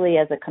 especially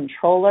as a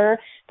controller.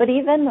 But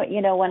even,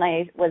 you know, when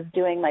I was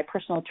doing my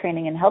personal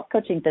training and health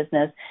coaching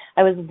business,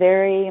 I was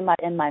very much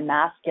in my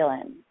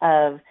masculine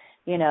of,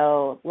 you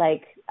know,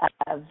 like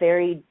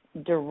very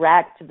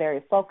direct,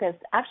 very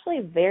focused,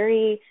 actually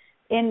very,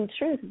 in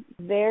truth,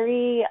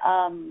 very,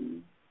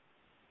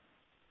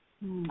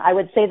 I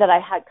would say that I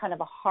had kind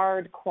of a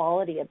hard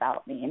quality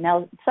about me.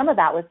 Now, some of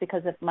that was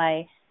because of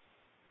my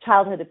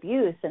childhood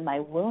abuse and my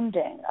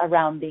wounding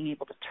around being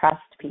able to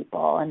trust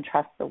people and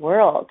trust the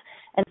world.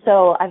 And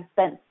so I've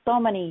spent so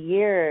many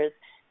years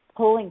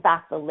pulling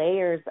back the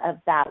layers of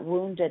that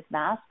wounded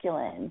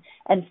masculine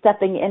and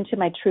stepping into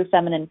my true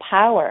feminine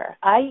power.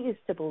 I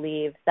used to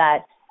believe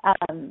that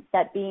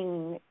that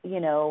being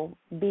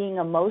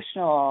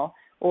emotional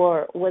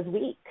or was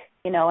weak,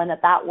 you know, and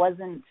that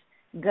wasn't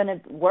going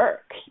to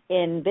work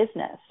in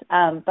business.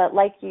 But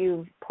like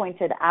you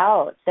pointed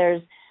out,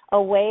 there's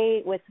a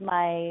way with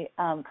my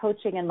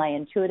coaching and my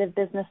intuitive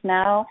business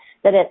now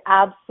that it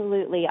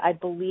absolutely, I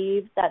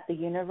believe that the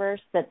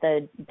universe, that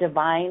the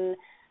divine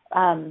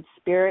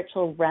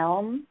spiritual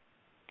realm,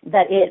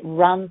 that it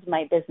runs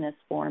my business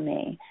for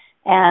me.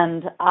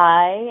 And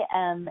I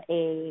am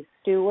a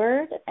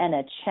steward and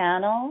a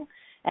channel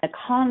and a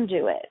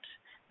conduit.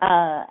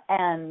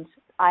 And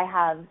I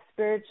have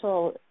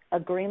spiritual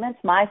agreements.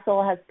 My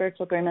soul has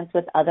spiritual agreements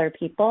with other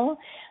people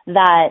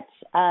that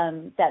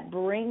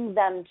bring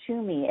them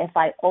to me. If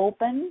I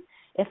open,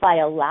 if I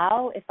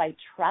allow, if I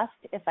trust,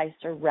 if I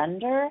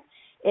surrender,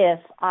 if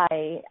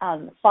I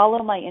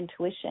follow my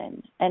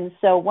intuition. And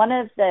so one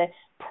of the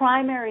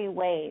primary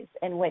ways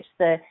in which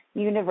the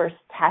universe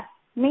tests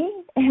me,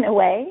 in a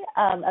way,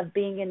 of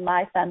being in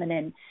my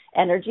feminine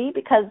energy,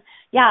 because,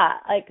 yeah,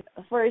 like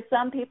for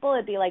some people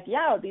it'd be like,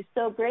 yeah, it would be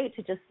so great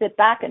to just sit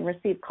back and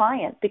receive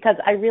clients, because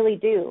I really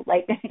do.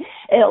 Like,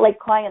 like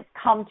clients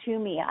come to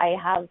me. I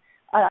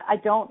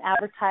don't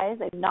advertise.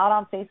 I'm not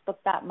on Facebook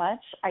that much.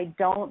 I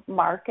don't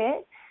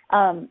market.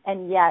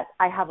 and yet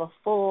I have a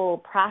full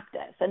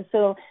practice. And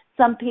so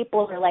some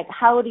people are like,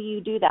 how do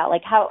you do that?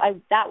 Like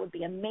that would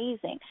be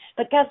amazing.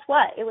 But guess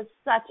what? It was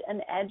such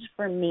an edge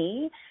for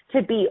me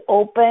to be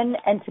open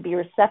and to be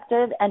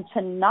receptive and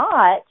to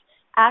not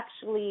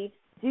actually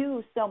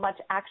do so much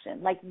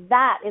action. Like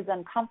that is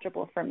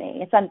uncomfortable for me.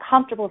 It's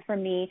uncomfortable for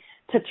me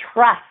to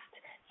trust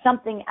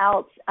something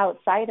else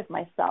outside of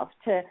myself,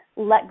 to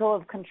let go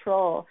of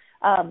control.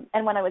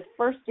 And when I was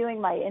first doing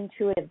my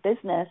intuitive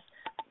business,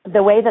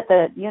 the way that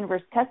the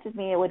universe tested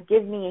me, it would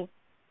give me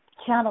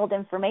channeled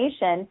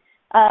information,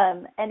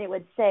 and it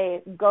would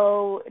say,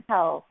 go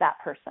tell that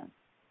person.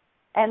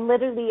 And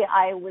literally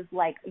I was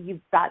like,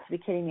 you've got to be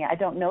kidding me. I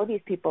don't know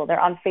these people. They're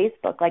on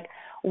Facebook. Like,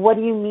 what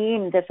do you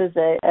mean this is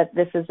a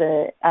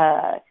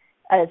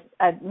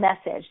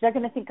message? They're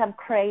going to think I'm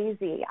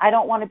crazy. I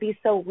don't want to be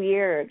so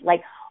weird.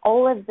 Like,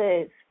 all of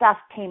the stuff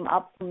came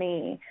up for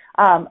me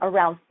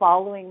around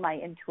following my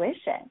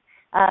intuition.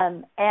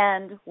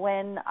 And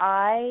when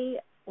I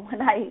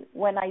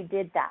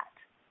did that,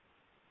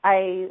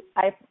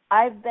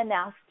 I've been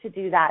asked to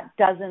do that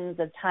dozens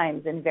of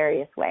times in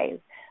various ways,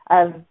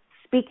 of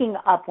speaking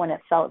up when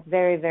it felt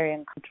very, very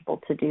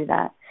uncomfortable to do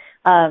that.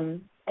 And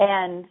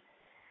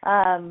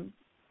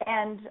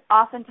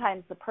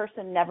oftentimes the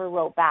person never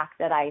wrote back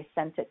that I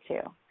sent it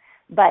to.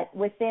 But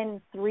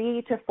within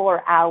 3 to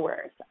 4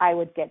 hours, I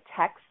would get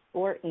texts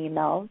or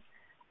emails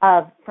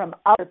from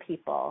other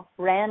people,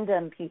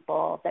 random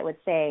people that would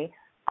say,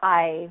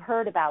 I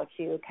heard about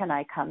you. Can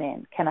I come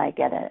in? Can I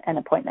get an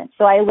appointment?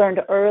 So I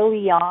learned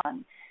early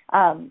on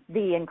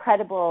the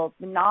incredible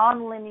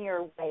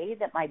nonlinear way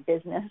that my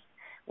business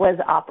was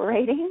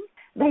operating,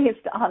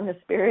 based on the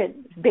spirit,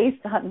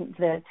 based on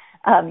the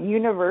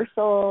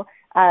universal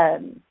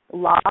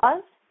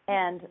laws.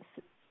 And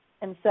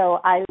so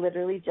I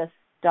literally just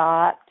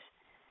stopped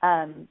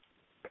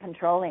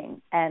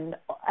controlling and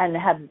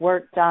have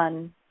worked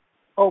on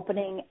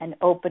opening and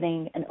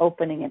opening and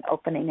opening and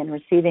opening and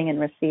receiving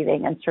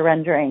and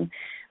surrendering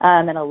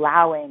and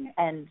allowing.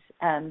 And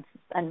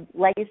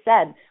like you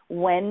said,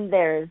 when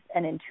there's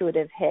an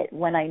intuitive hit,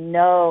 when I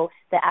know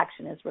the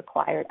action is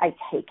required, I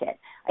take it.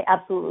 I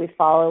absolutely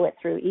follow it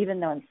through, even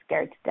though I'm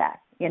scared to death.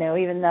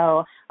 Even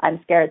though I'm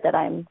scared that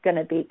I'm going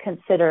to be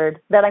considered,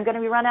 that I'm going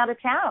to be run out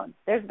of town.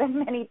 There's been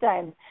many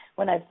times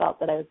when I felt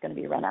that I was going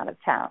to be run out of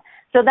town.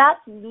 So that's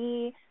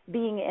me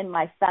being in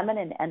my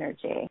feminine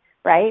energy,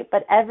 right?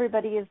 But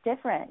everybody is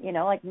different.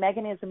 Like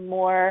Megan is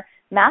more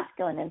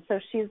masculine, and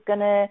so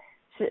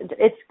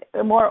it's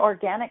more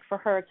organic for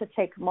her to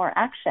take more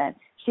action.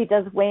 She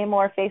does way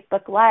more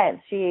Facebook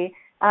Lives. She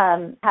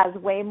has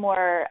way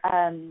more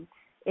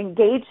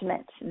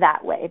engagement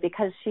that way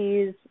because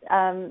she's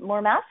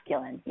more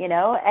masculine,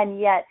 and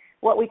yet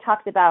what we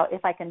talked about,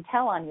 if I can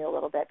tell on you a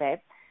little bit, babe,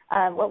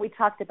 what we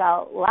talked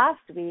about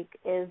last week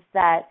is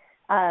that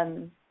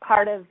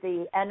part of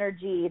the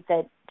energy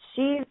that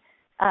she's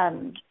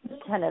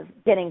kind of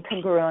getting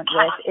congruent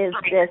with is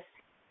this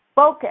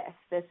focus,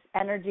 this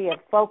energy of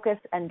focus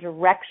and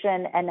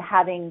direction, and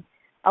having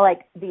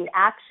like the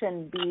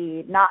action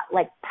be not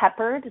like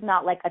peppered,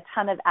 not like a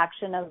ton of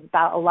action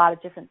about a lot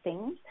of different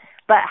things,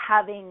 but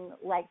having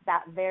like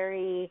that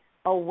very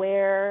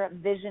aware,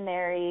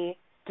 visionary,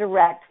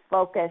 direct,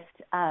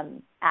 focused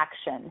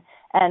action.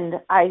 And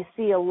I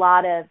see a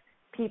lot of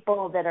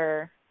people that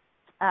are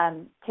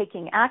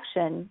taking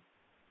action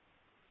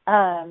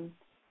and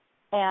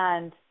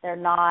they're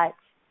not,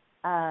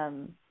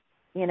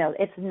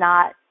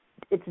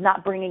 it's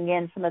not bringing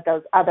in some of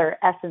those other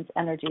essence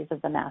energies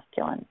of the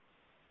masculine.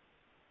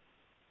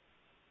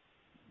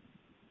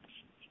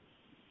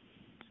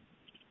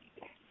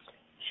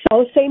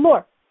 So say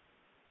more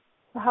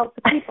to help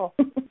the people.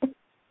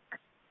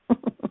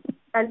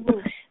 And me.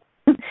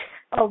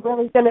 Oh,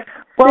 really? This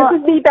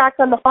is me back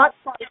on the hot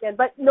spot again.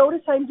 But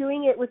notice I'm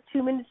doing it with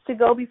 2 minutes to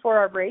go before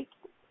our break.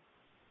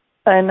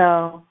 I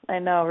know,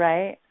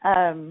 right?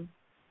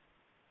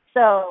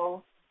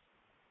 So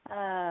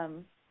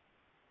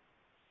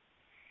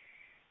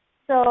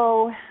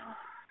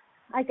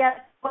I guess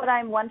what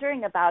I'm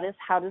wondering about is,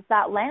 how does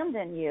that land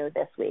in you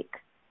this week?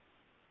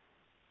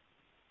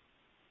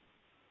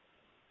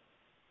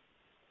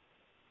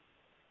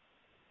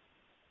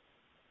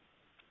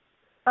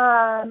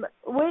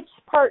 Which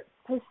part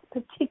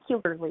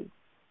particularly?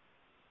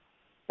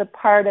 The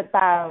part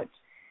about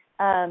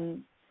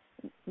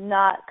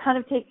not kind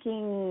of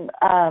taking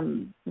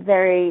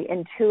very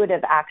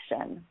intuitive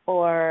action,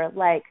 or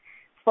like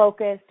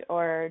focused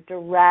or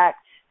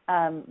direct,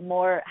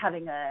 more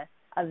having a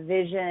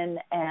vision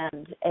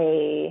and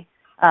a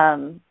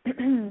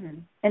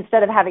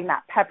instead of having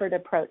that peppered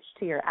approach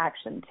to your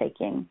action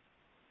taking.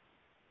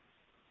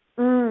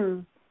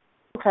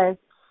 Okay.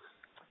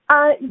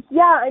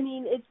 Yeah, I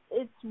mean,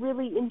 it's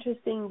really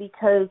interesting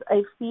because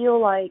I feel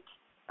like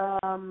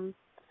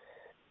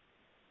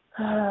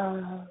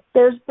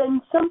there's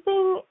been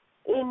something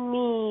in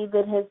me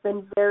that has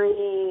been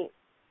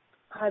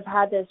I've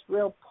had this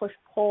real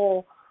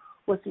push-pull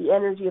with the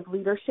energy of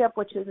leadership,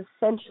 which is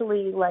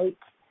essentially like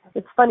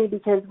it's funny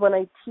because when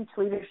I teach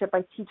leadership,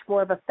 I teach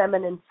more of a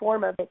feminine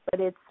form of it, but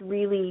it's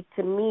really,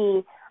 to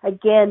me,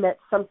 again, that's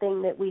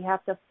something that we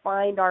have to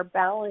find our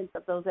balance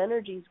of those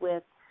energies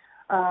with,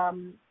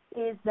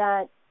 is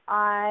that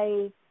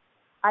I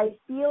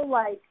feel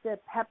like the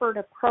peppered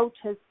approach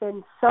has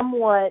been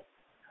somewhat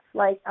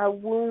like a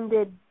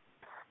wounded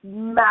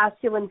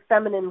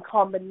masculine-feminine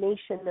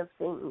combination of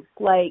things.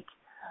 Like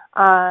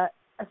a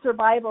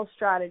survival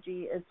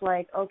strategy is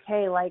like,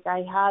 okay, like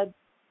I had,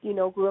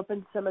 grew up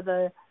in some of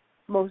the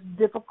most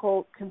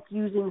difficult,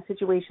 confusing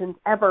situations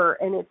ever,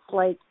 and it's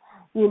like,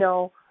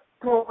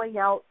 throwing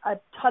out a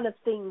ton of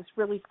things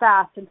really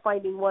fast and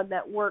finding one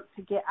that worked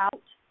to get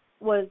out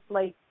was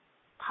like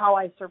how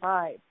I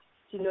survived.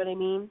 Do you know what I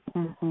mean?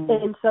 Mm-hmm.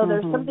 And so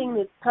there's something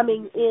that's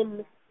coming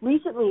in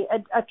recently,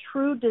 a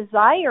true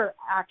desire,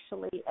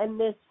 actually, and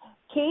this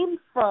came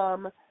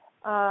from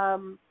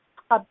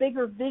a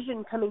bigger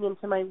vision coming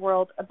into my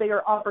world, a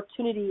bigger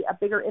opportunity, a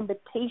bigger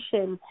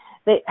invitation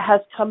that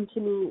has come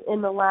to me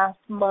in the last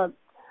month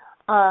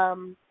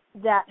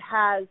that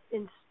has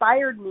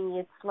inspired me.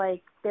 It's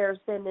like there's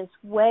been this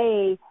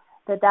way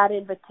that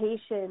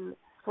invitation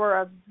for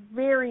a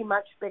very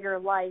much bigger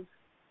life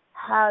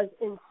has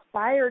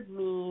inspired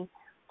me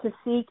to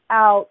seek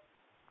out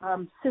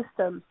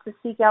systems, to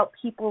seek out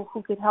people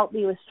who could help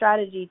me with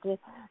strategy, to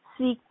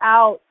seek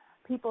out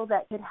people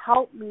that could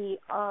help me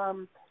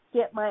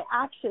get my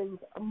actions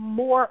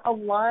more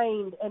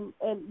aligned and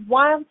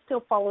while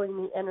still following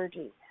the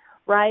energy,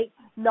 right?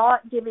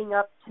 Not giving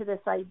up to this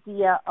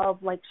idea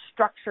of like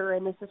structure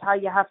and this is how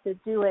you have to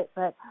do it,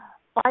 but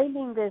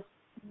finding this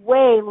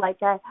way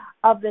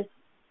of this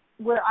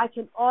where I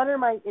can honor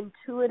my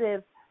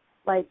intuitive,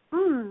 like,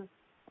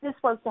 this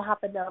wants to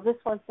happen now, this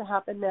wants to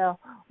happen now,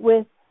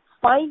 with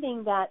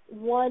finding that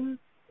one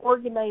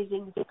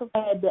organizing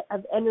thread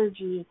of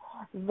energy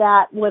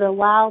that would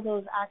allow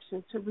those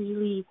actions to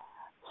really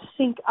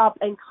sync up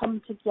and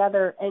come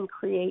together and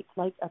create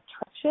like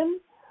attraction.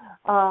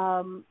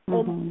 And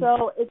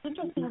so it's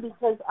interesting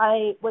because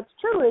what's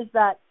true is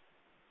that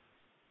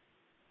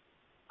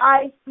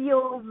I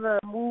feel the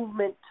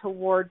movement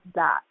towards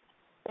that.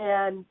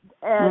 And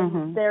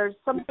there's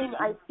something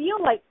I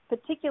feel like,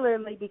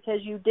 particularly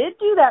because you did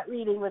do that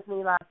reading with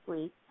me last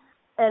week,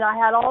 and I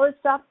had all this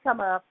stuff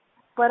come up,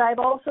 but I've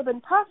also been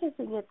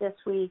processing it this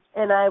week,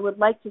 and I would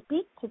like to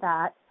speak to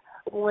that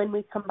when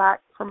we come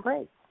back from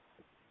break.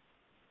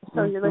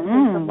 So you're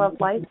listening to Love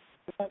Life,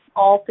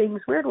 All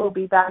Things Weird. We'll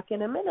be back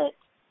in a minute.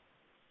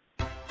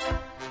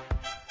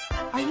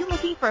 Are you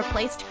looking for a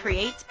place to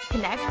create,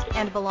 connect,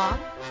 and belong?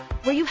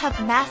 Where you have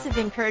massive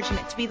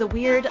encouragement to be the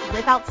weird,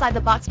 live outside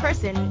the box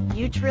person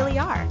you truly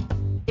are.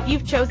 If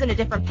you've chosen a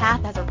different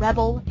path as a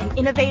rebel, an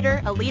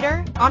innovator, a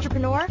leader,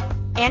 entrepreneur,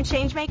 and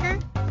changemaker,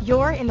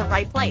 you're in the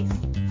right place.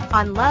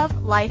 On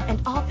Love, Life,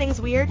 and All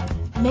Things Weird,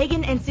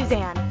 Megan and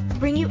Suzanne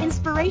bring you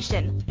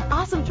inspiration,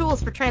 awesome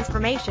tools for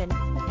transformation,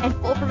 and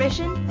full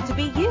permission to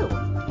be you.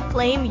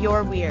 Claim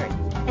your weird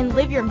and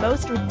live your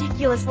most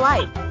ridiculous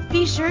life.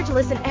 Be sure to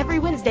listen every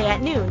Wednesday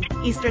at noon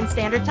Eastern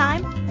Standard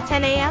Time,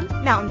 10 a.m.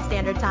 Mountain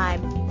Standard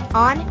Time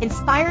on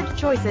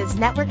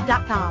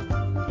InspiredChoicesNetwork.com.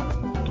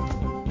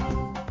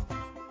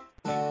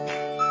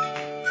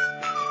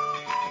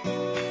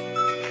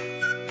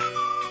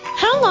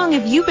 How long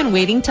have you been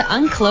waiting to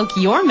uncloak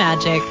your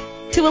magic?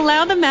 To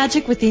allow the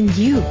magic within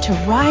you to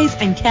rise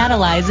and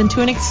catalyze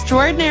into an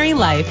extraordinary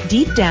life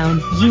deep down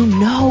you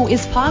know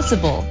is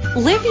possible.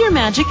 Live Your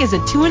Magic is a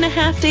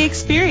 2.5-day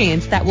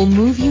experience that will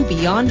move you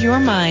beyond your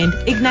mind,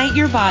 ignite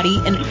your body,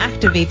 and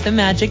activate the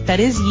magic that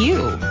is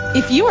you.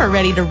 If you are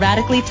ready to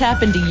radically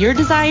tap into your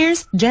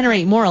desires,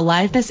 generate more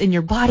aliveness in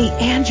your body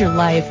and your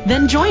life,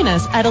 then join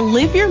us at a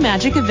Live Your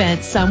Magic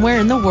event somewhere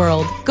in the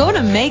world. Go to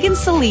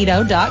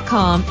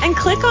megansillito.com and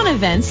click on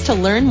events to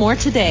learn more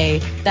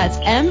today. That's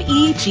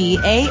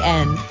MEGANSILLITO.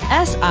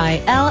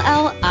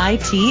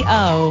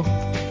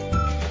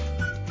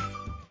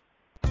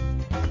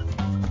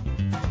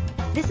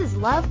 This is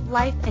Love,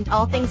 Life, and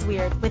All Things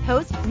Weird with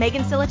hosts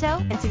Megan Sillito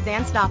and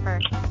Suzanne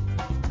Stoffer.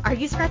 Are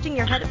you scratching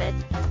your head a bit?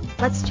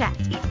 Let's chat.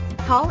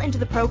 Call into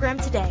the program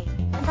today,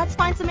 and let's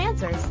find some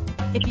answers.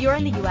 If you're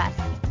in the U.S.,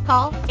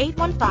 call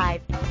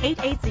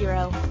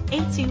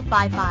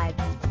 815-880-8255.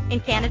 In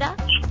Canada,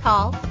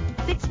 call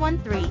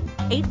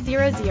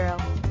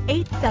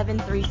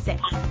 613-800-8736.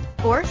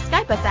 Or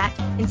Skype us at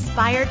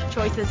Inspired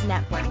Choices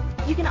Network.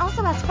 You can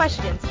also ask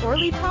questions or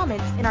leave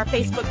comments in our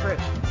Facebook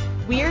group.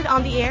 Weird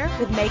on the Air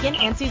with Megan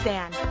and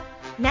Suzanne.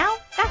 Now,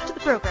 back to the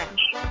program.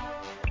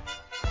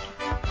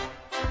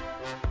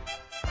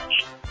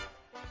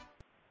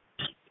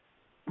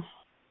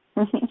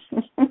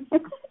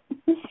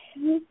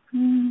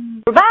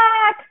 We're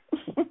back!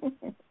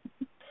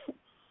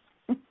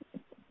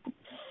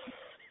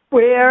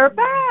 We're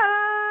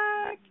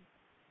back!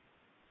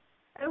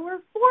 And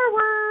we're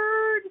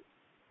forward!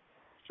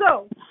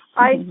 So,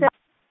 I said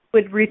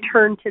would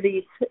return to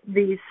these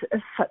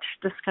such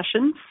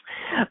discussions.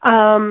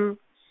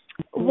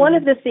 one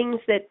of the things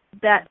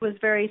that was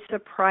very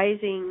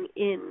surprising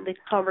in the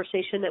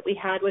conversation that we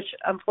had, which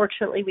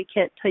unfortunately we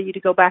can't tell you to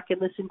go back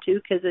and listen to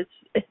because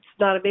it's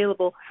not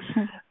available,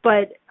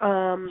 but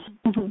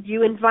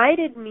you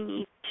invited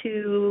me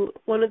to,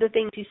 one of the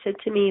things you said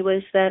to me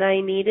was that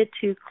I needed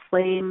to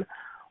claim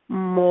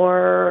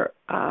more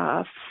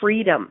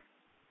freedom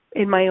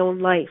in my own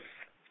life,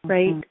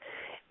 right?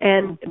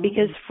 And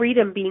because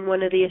freedom being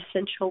one of the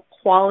essential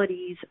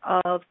qualities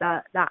of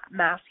that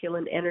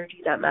masculine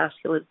energy, that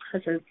masculine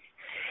presence.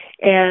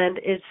 And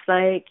it's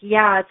like,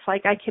 yeah, it's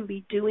like I can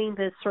be doing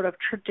this sort of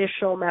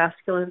traditional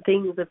masculine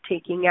things of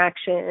taking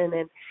action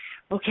and,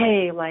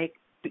 okay, like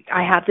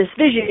I have this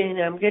vision and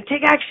I'm going to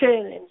take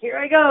action and here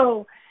I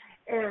go.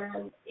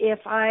 And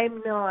if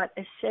I'm not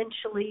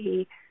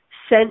essentially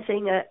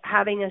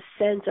having a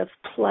sense of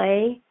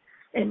play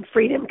and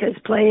freedom, because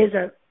play is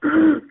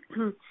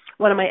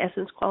one of my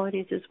essence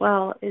qualities as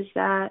well, is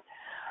that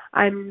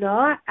I'm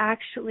not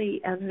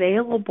actually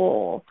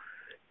available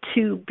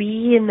to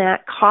be in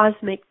that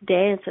cosmic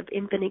dance of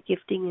infinite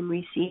gifting and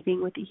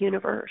receiving with the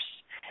universe.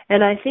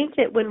 And I think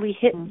that when we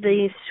hit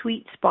the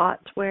sweet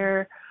spots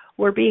where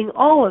we're being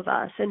all of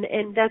us,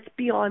 and that's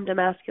beyond the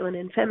masculine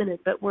and feminine,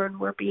 but when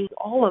we're being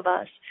all of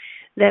us,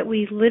 that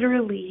we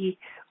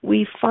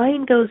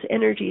find those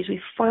energies, we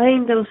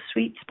find those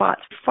sweet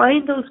spots,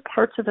 find those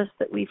parts of us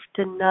that we've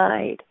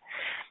denied.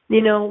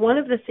 You know, one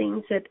of the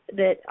things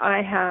that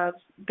I have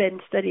been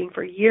studying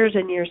for years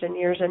and years and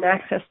years, and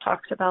Access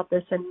talks about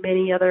this, and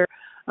many other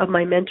of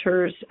my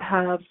mentors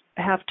have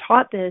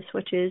taught this,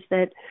 which is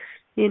that,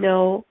 you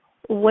know,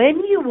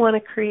 when you want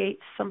to create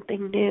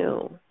something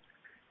new,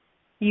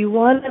 you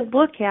want to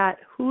look at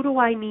who do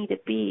I need to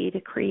be to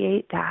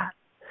create that?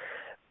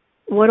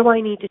 What do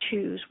I need to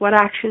choose? What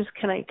actions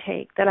can I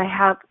take that I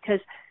have?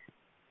 Because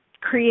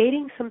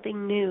creating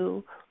something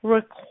new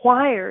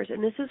requires,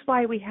 and this is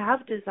why we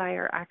have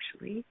desire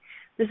actually,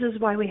 this is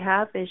why we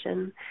have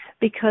vision,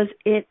 because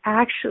it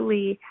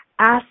actually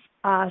asks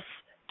us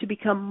to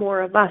become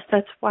more of us.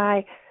 That's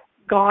why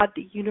God,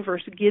 the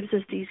universe, gives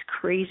us these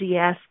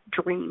crazy-ass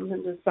dreams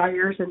and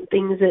desires and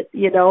things that,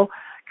 you know,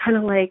 kind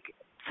of like,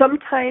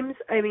 sometimes,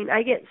 I mean,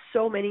 I get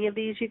so many of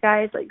these, you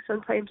guys, like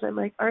sometimes I'm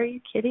like, are you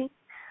kidding?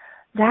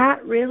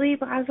 That really,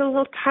 I was a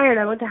little tired.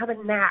 I want to have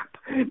a nap,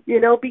 you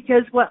know,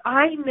 because what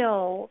I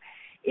know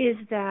is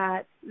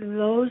that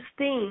those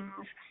things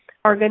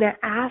are going to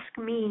ask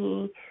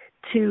me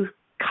to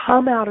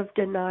come out of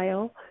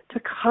denial, to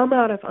come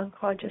out of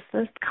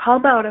unconsciousness,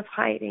 come out of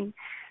hiding,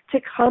 to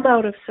come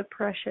out of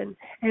suppression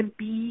and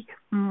be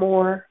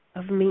more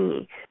of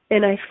me.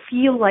 And I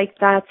feel like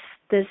that's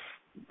this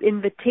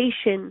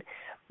invitation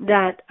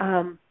that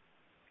I'm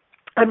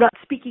not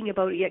speaking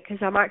about it yet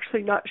because I'm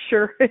actually not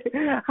sure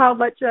how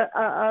much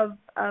of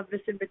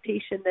this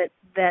invitation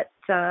that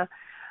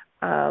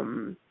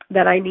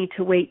I need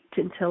to wait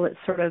until it's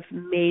sort of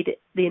made,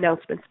 the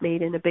announcement's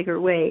made in a bigger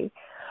way.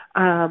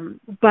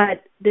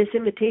 But this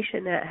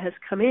invitation that has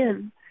come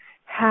in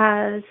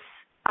has,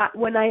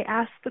 when I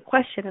ask the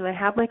question, and I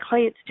have my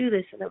clients do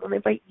this, and I want to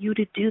invite you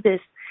to do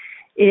this,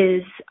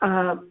 is,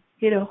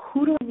 you know,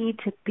 who do I need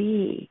to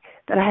be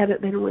that I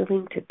haven't been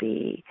willing to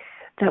be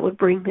that would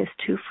bring this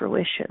to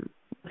fruition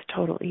with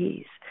total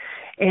ease?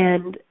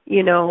 And,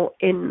 you know,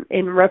 in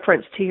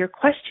reference to your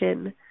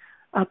question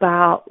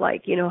about,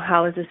 like, you know,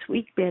 how has this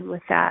week been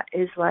with that,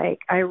 is like,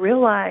 I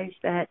realized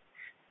that,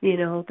 you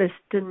know, this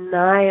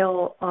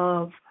denial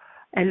of,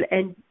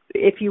 and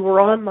if you were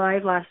on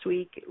live last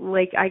week,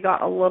 like, I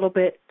got a little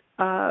bit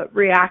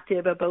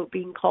reactive about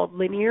being called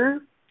linear,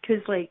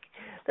 because, like,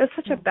 that's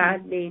such a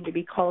bad name to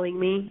be calling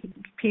me.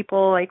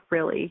 People, like,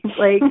 really,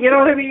 like, you know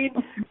what I mean?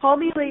 Call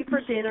me late for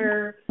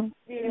dinner,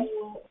 you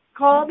know,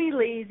 call me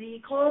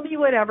lazy, call me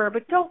whatever,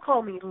 but don't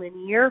call me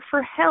linear,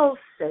 for hell's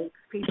sakes,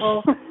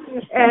 people.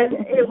 And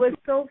it was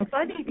so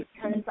funny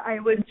because I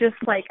was just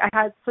like, I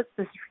had such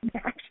this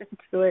reaction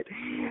to it.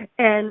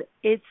 And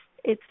it's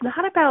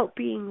not about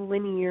being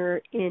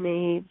linear in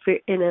a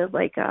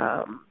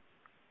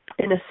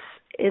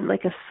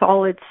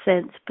solid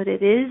sense, but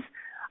it is,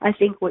 I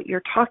think, what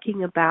you're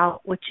talking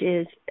about, which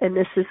is, and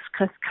this is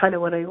kind of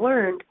what I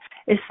learned,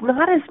 it's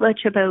not as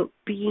much about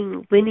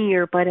being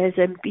linear, but as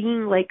in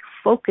being, like,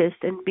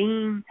 focused and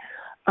being,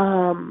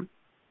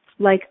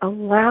 like,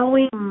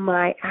 allowing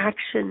my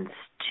actions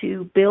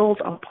to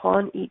build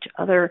upon each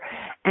other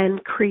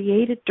and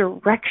create a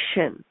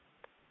direction,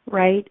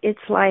 right?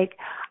 It's like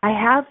I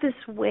have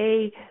this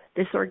way,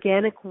 this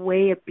organic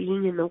way of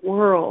being in the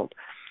world,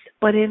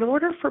 but in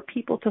order for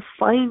people to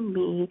find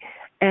me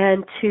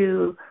and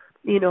to,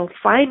 you know,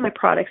 find my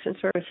products and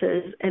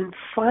services and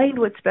find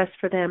what's best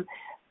for them,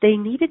 they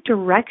need a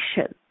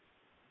direction,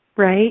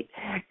 right?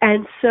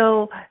 And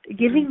so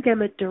giving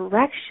them a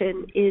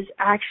direction is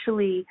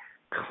actually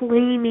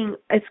claiming,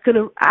 it's going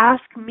to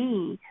ask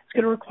me, it's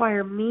going to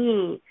require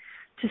me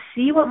to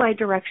see what my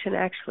direction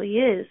actually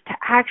is, to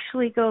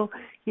actually go,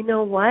 you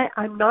know what,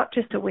 I'm not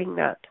just a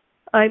wingnut.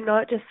 I'm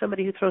not just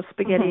somebody who throws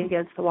spaghetti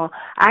against the wall.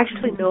 I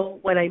actually know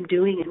what I'm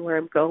doing and where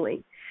I'm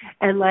going.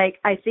 And like,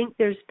 I think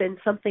there's been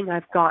something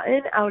I've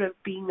gotten out of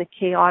being the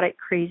chaotic,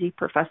 crazy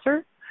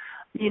professor,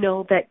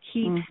 that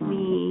keeps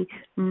me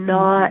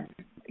not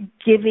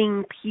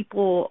giving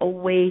people a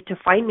way to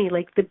find me.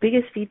 Like, the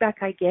biggest feedback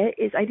I get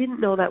is, I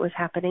didn't know that was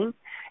happening.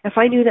 If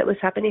I knew that was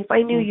happening, if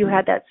I knew you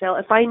had that cell,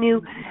 if I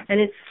knew, and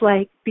it's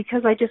like,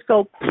 because I just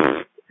go,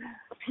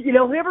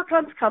 whoever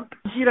comes,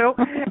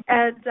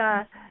 and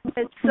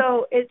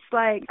so it's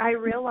like, I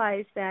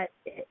realize that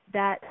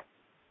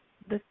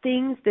the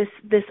things,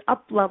 this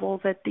up level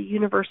that the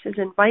universe is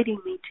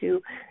inviting me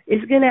to,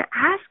 is going to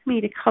ask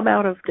me to come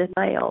out of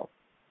denial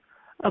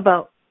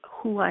about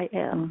who I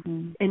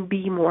am and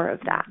be more of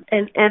that.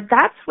 And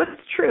that's what's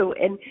true.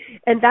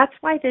 And that's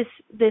why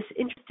this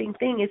interesting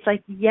thing, it's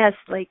like, yes,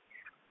 like,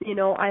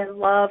 I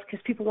love,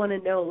 because people want to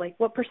know, like,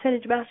 what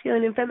percentage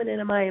masculine and feminine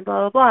am I, and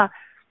blah, blah, blah,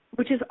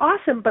 which is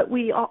awesome. But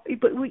what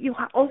you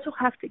also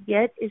have to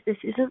get is, this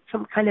isn't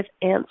some kind of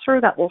answer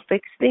that will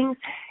fix things.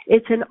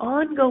 It's an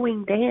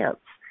ongoing dance.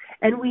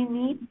 And we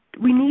need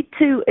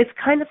to, it's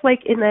kind of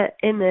like in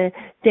the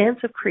dance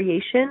of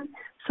creation,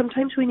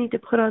 sometimes we need to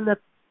put on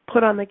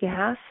the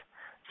gas,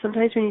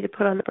 sometimes we need to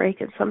put on the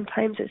brake, and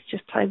sometimes it's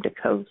just time to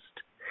coast.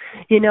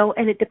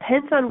 And it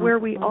depends on where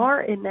we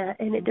are in that,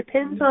 and it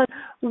depends on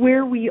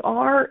where we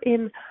are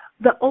in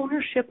the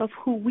ownership of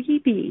who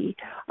we be,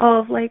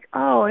 of like,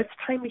 oh, it's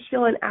time to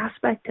heal an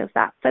aspect of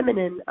that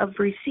feminine, of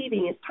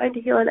receiving. It's time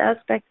to heal an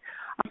aspect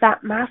of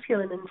that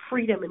masculine, and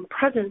freedom and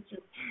presence,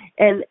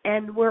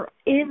 and we're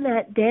in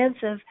that dance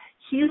of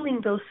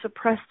healing those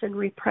suppressed and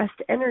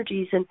repressed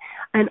energies,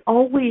 and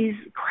always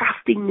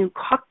crafting new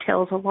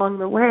cocktails along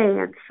the way.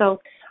 And so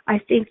I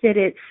think that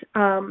it's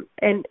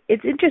and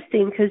it's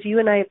interesting, because you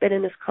and I have been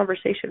in this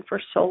conversation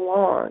for so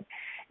long,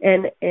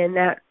 and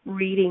that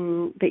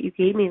reading that you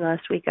gave me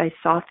last week, I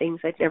saw things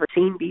I'd never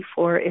seen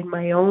before in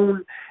my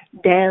own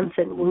dance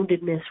and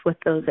woundedness with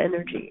those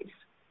energies.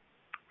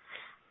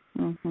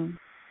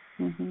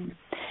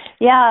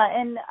 Yeah,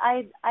 and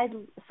I'd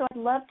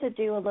love to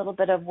do a little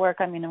bit of work.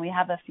 I mean, we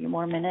have a few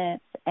more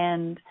minutes,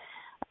 and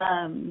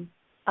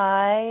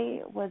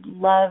I would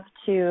love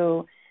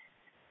to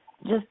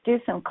just do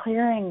some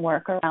clearing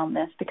work around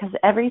this, because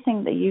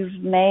everything that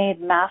you've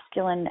made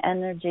masculine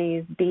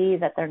energies be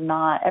that they're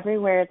not,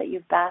 everywhere that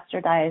you've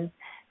bastardized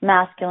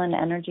masculine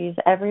energies,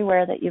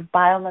 everywhere that you've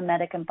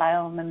biomimetic and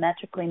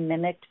biomimetrically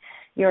mimicked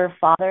your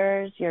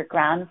fathers, your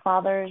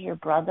grandfathers, your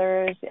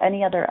brothers,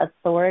 any other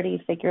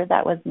authority figure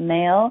that was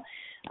male,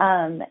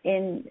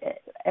 in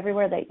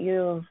everywhere that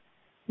you've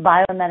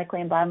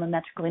biomedically and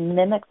biomimetrically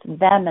mimicked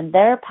them and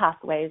their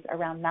pathways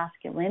around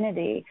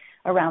masculinity,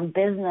 around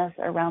business,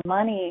 around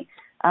money,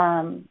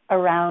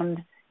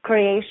 around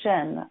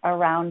creation,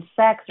 around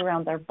sex,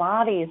 around their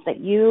bodies, that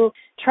you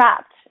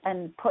trapped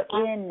and put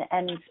in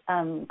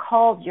and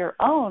called your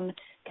own.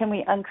 Can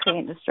we uncreate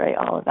and destroy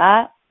all of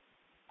that?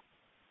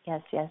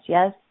 Yes, yes,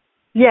 yes.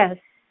 Yes.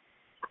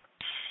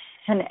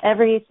 And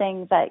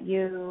everything that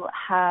you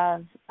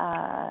have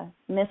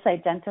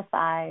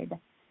misidentified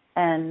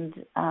and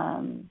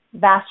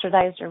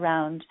bastardized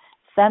around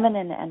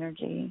feminine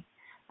energy,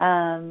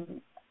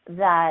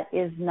 that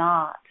is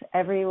not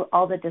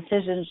all the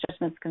decisions,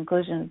 judgments,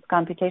 conclusions,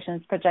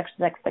 computations,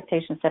 projections,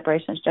 expectations,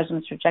 separations,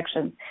 judgments,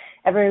 rejections,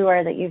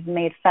 everywhere that you've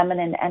made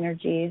feminine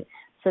energy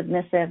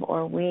submissive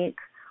or weak,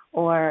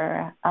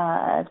 or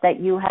that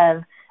you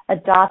have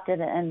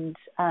adopted and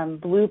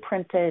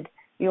blueprinted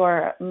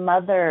your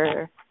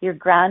mother, your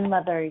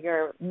grandmother,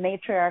 your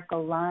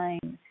matriarchal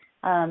line,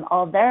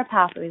 all their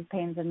pathways,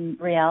 pains, and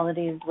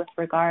realities with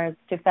regards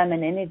to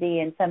femininity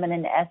and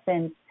feminine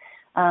essence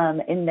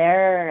in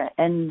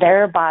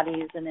their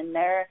bodies and in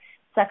their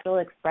sexual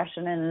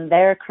expression and in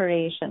their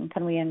creation.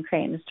 Can we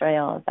uncreate and destroy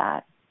all of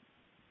that?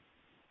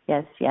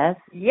 Yes, yes.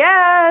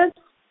 Yes.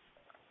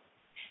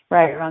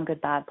 Right, wrong, good,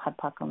 bad, pod,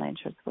 poc, line,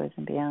 shorts, boys,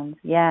 and beyonds.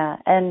 Yeah,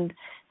 and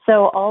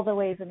so all the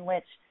ways in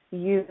which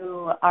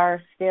you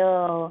are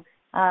still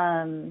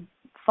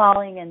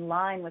falling in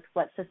line with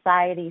what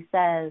society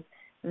says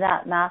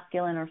that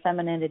masculine or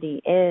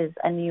femininity is,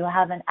 and you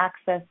haven't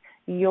accessed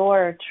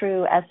your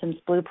true essence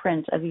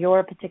blueprint of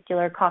your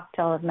particular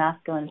cocktail of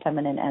masculine and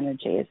feminine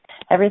energies.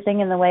 Everything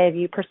in the way of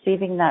you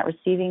perceiving that,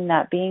 receiving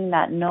that, being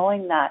that,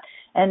 knowing that,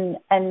 and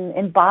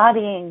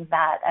embodying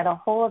that at a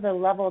whole other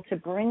level to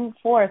bring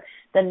forth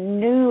the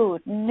new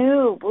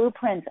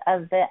blueprint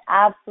of the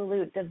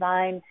absolute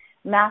divine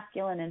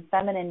masculine and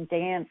feminine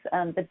dance,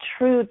 the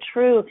true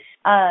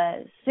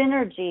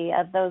synergy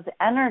of those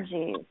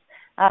energies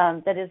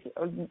that is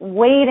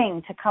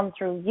waiting to come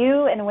through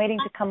you and waiting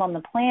to come on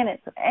the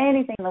planet. So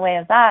anything in the way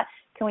of that,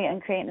 can we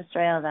uncreate and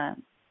destroy all that?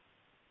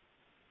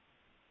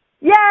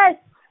 Yes.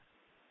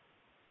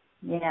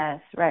 Yes,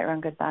 right, wrong,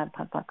 good, bad,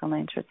 pod, poc,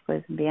 line, shorts,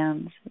 boys, and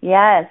beyonds.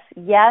 Yes,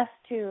 yes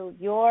to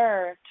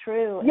your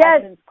true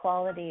essence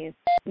qualities.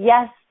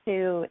 Yes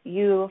to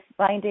you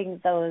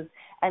finding those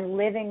and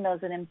living those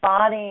and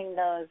embodying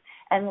those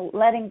and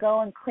letting go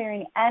and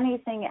clearing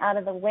anything out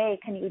of the way.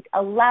 Can you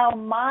allow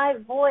my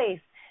voice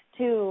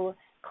to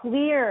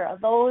clear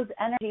those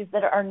energies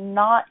that are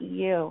not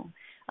you?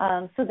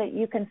 so that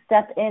you can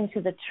step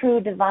into the true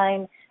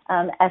divine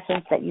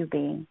essence that you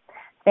be.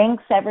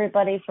 Thanks,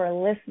 everybody, for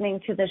listening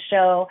to the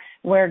show.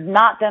 We're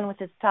not done with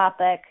this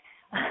topic,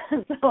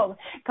 so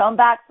come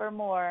back for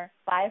more.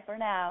 Bye for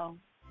now.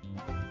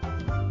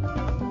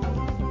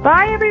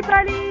 Bye,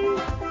 everybody.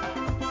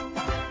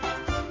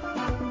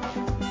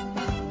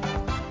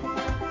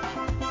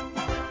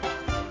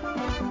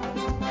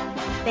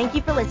 Thank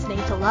you for listening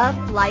to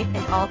Love, Life,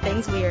 and All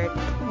Things Weird.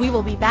 We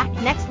will be back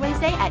next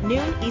Wednesday at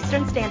noon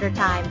Eastern Standard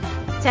Time,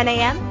 10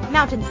 a.m.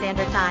 Mountain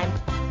Standard Time.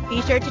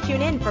 Be sure to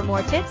tune in for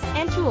more tips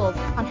and tools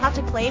on how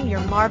to claim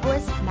your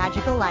marvelous,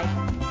 magical life.